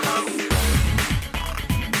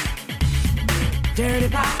 Dirty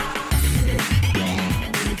pop.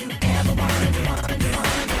 Ever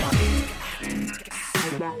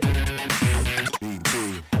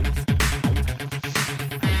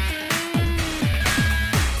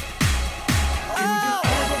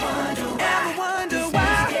wonder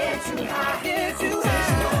why? Get too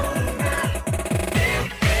high.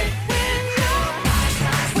 When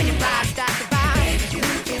your body starts to rise,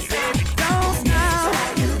 don't stop.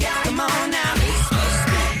 Come on now.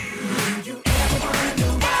 Ever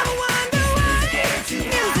wonder why?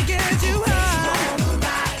 Music gets you high.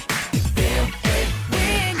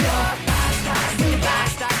 When your body starts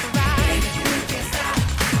to rise,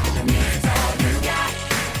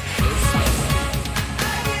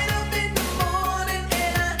 I get up in the morning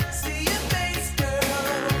and I see your face, girl.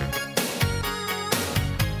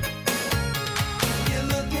 You're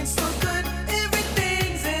looking so good,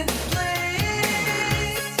 everything's in place.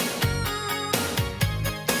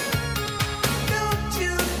 Don't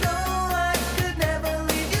you know I could never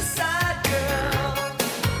leave your side, girl?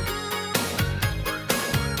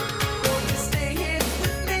 Won't you stay here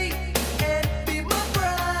with me and be my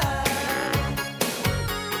bride?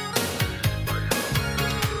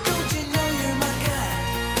 Don't you know you're my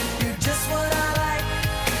kind? You're just what I like.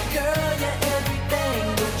 Girl, you're everything.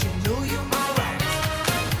 Don't you know you're my right?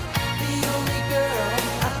 The only girl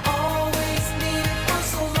I always needed for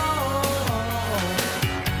so long.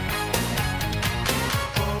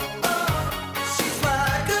 She's my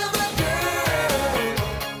cover girl.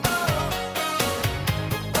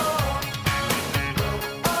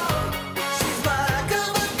 She's my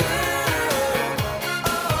cover girl.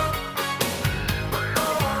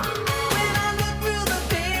 When I look through the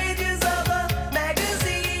pages of a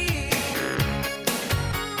magazine,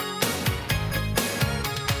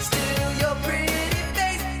 still your pretty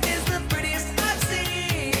face is the prettiest I've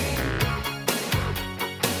seen.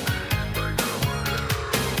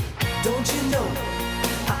 Don't you know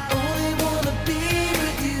I only wanna be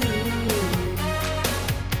with you?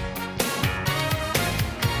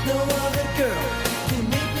 No other girl can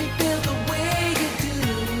make me feel the way you do.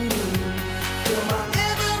 You're my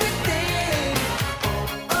everything.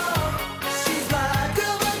 She's my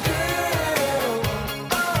cover girl.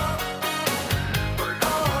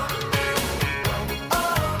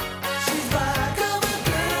 She's my cover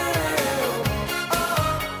girl.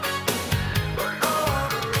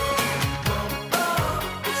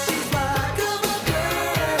 She's my cover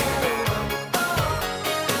girl.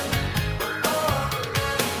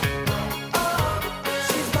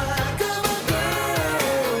 She's my cover girl.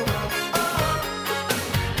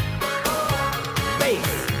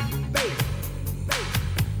 Bass.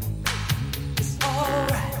 It's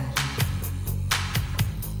alright.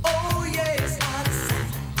 Oh yeah, it's out of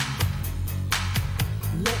sight.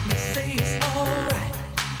 Let me say it's alright.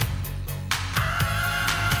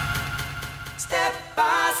 Step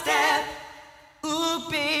by step, ooh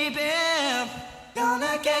baby,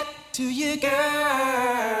 gonna get to you,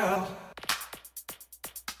 girl.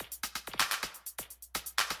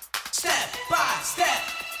 Step by step.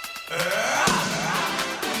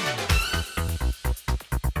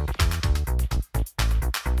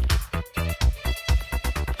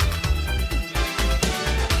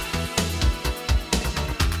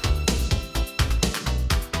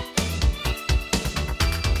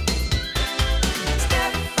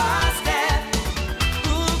 Step by step,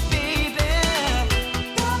 ooh baby,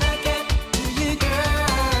 gonna get to you,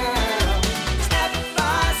 girl. Step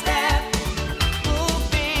by step, ooh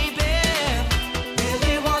baby,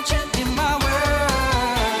 really want you in my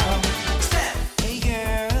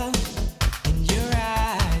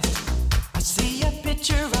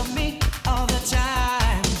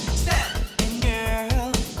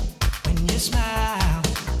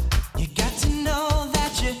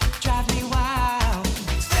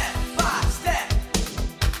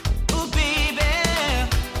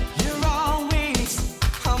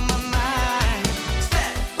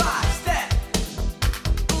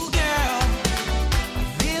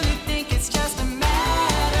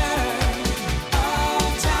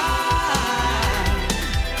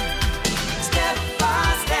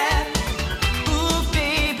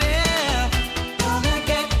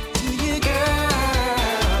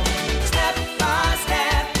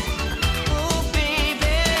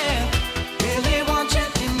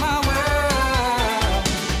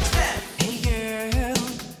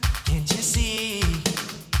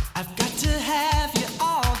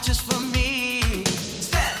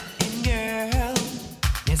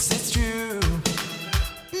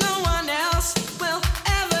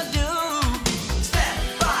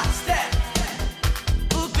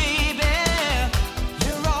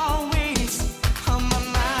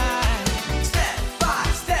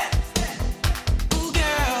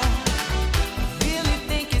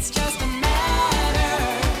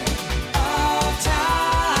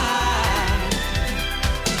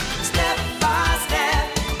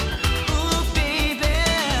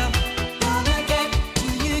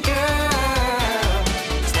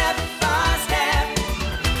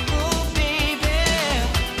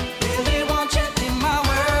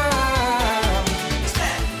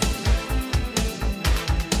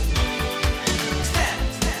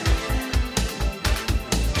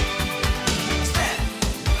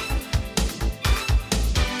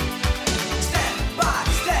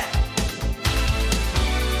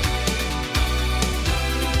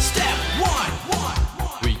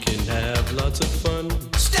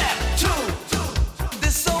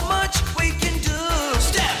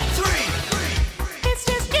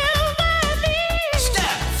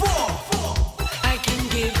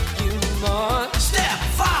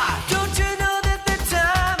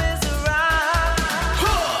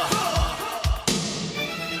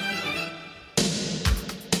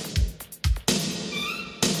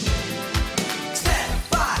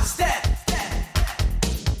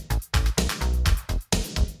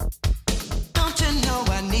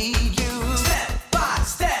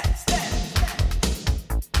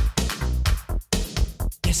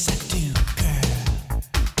Yes, I do, girl.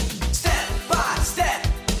 Step by step.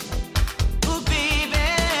 Ooh, baby,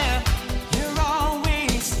 you're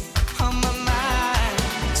always on my mind.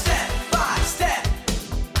 Step by step.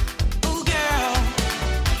 Ooh, girl,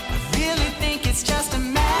 I really think it's just a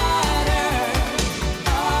matter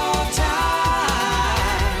of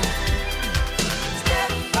time. Step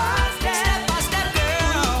by step,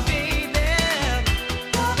 girl, baby,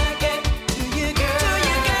 gonna get to you, girl.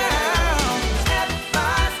 Step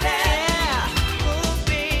by step, ooh,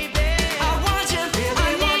 baby, I want you,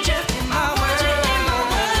 really want you in my world.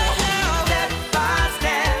 Step by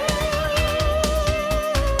step,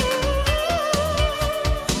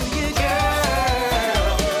 you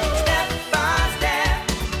girl. Step by step,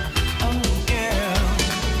 oh girl,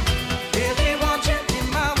 really want you in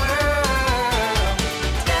my world.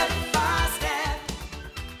 Step by step,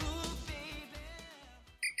 ooh, baby.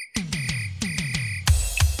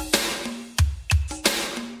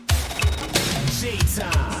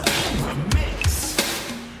 J-Time Remix.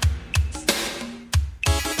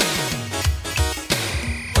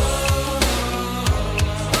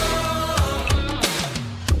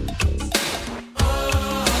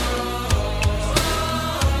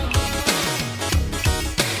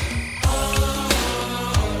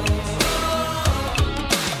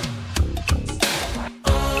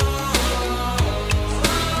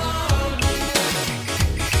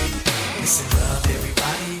 Listen up,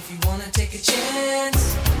 everybody, if you wanna take a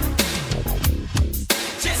chance.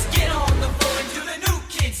 Just get on the floor and do the new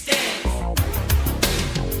kids dance.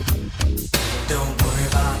 Don't worry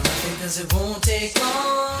about nothing, cause it won't take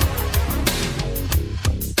long.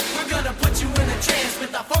 We're gonna put you in a trance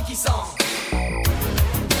with a funky song.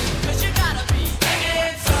 Cause you gotta be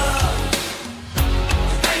hanging tough.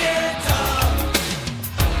 Hanging tough.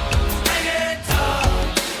 Hanging tough.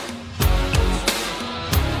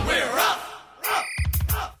 We're up.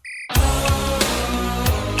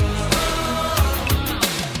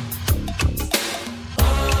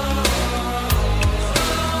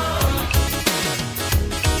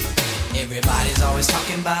 Everybody's always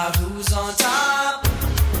talking about who's on top.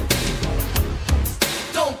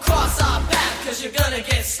 Don't cross our path, cause you're gonna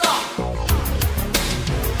get stopped.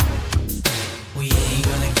 We ain't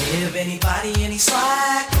gonna give anybody any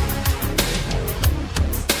slack.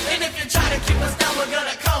 And if you try to keep us down, we're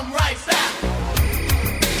gonna come right back.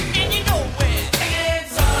 And you know we're hanging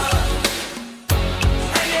tough.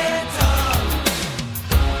 Hanging tough.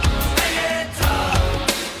 Hanging tough.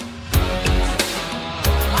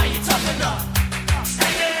 Are you tough enough?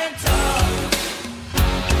 Hanging tough.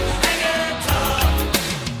 Hanging tough.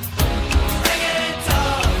 Hanging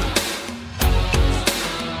tough.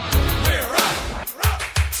 We're up.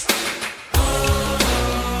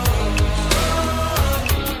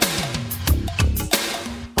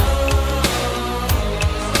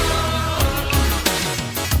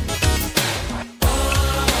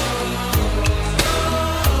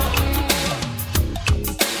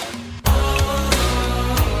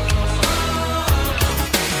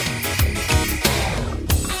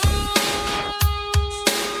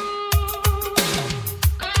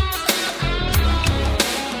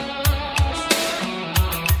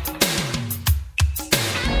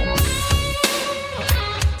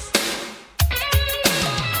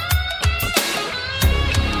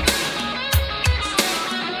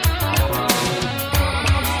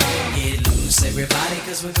 Get loose, everybody,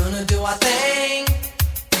 cause we're gonna do our thing.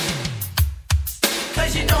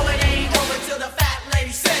 Cause you know it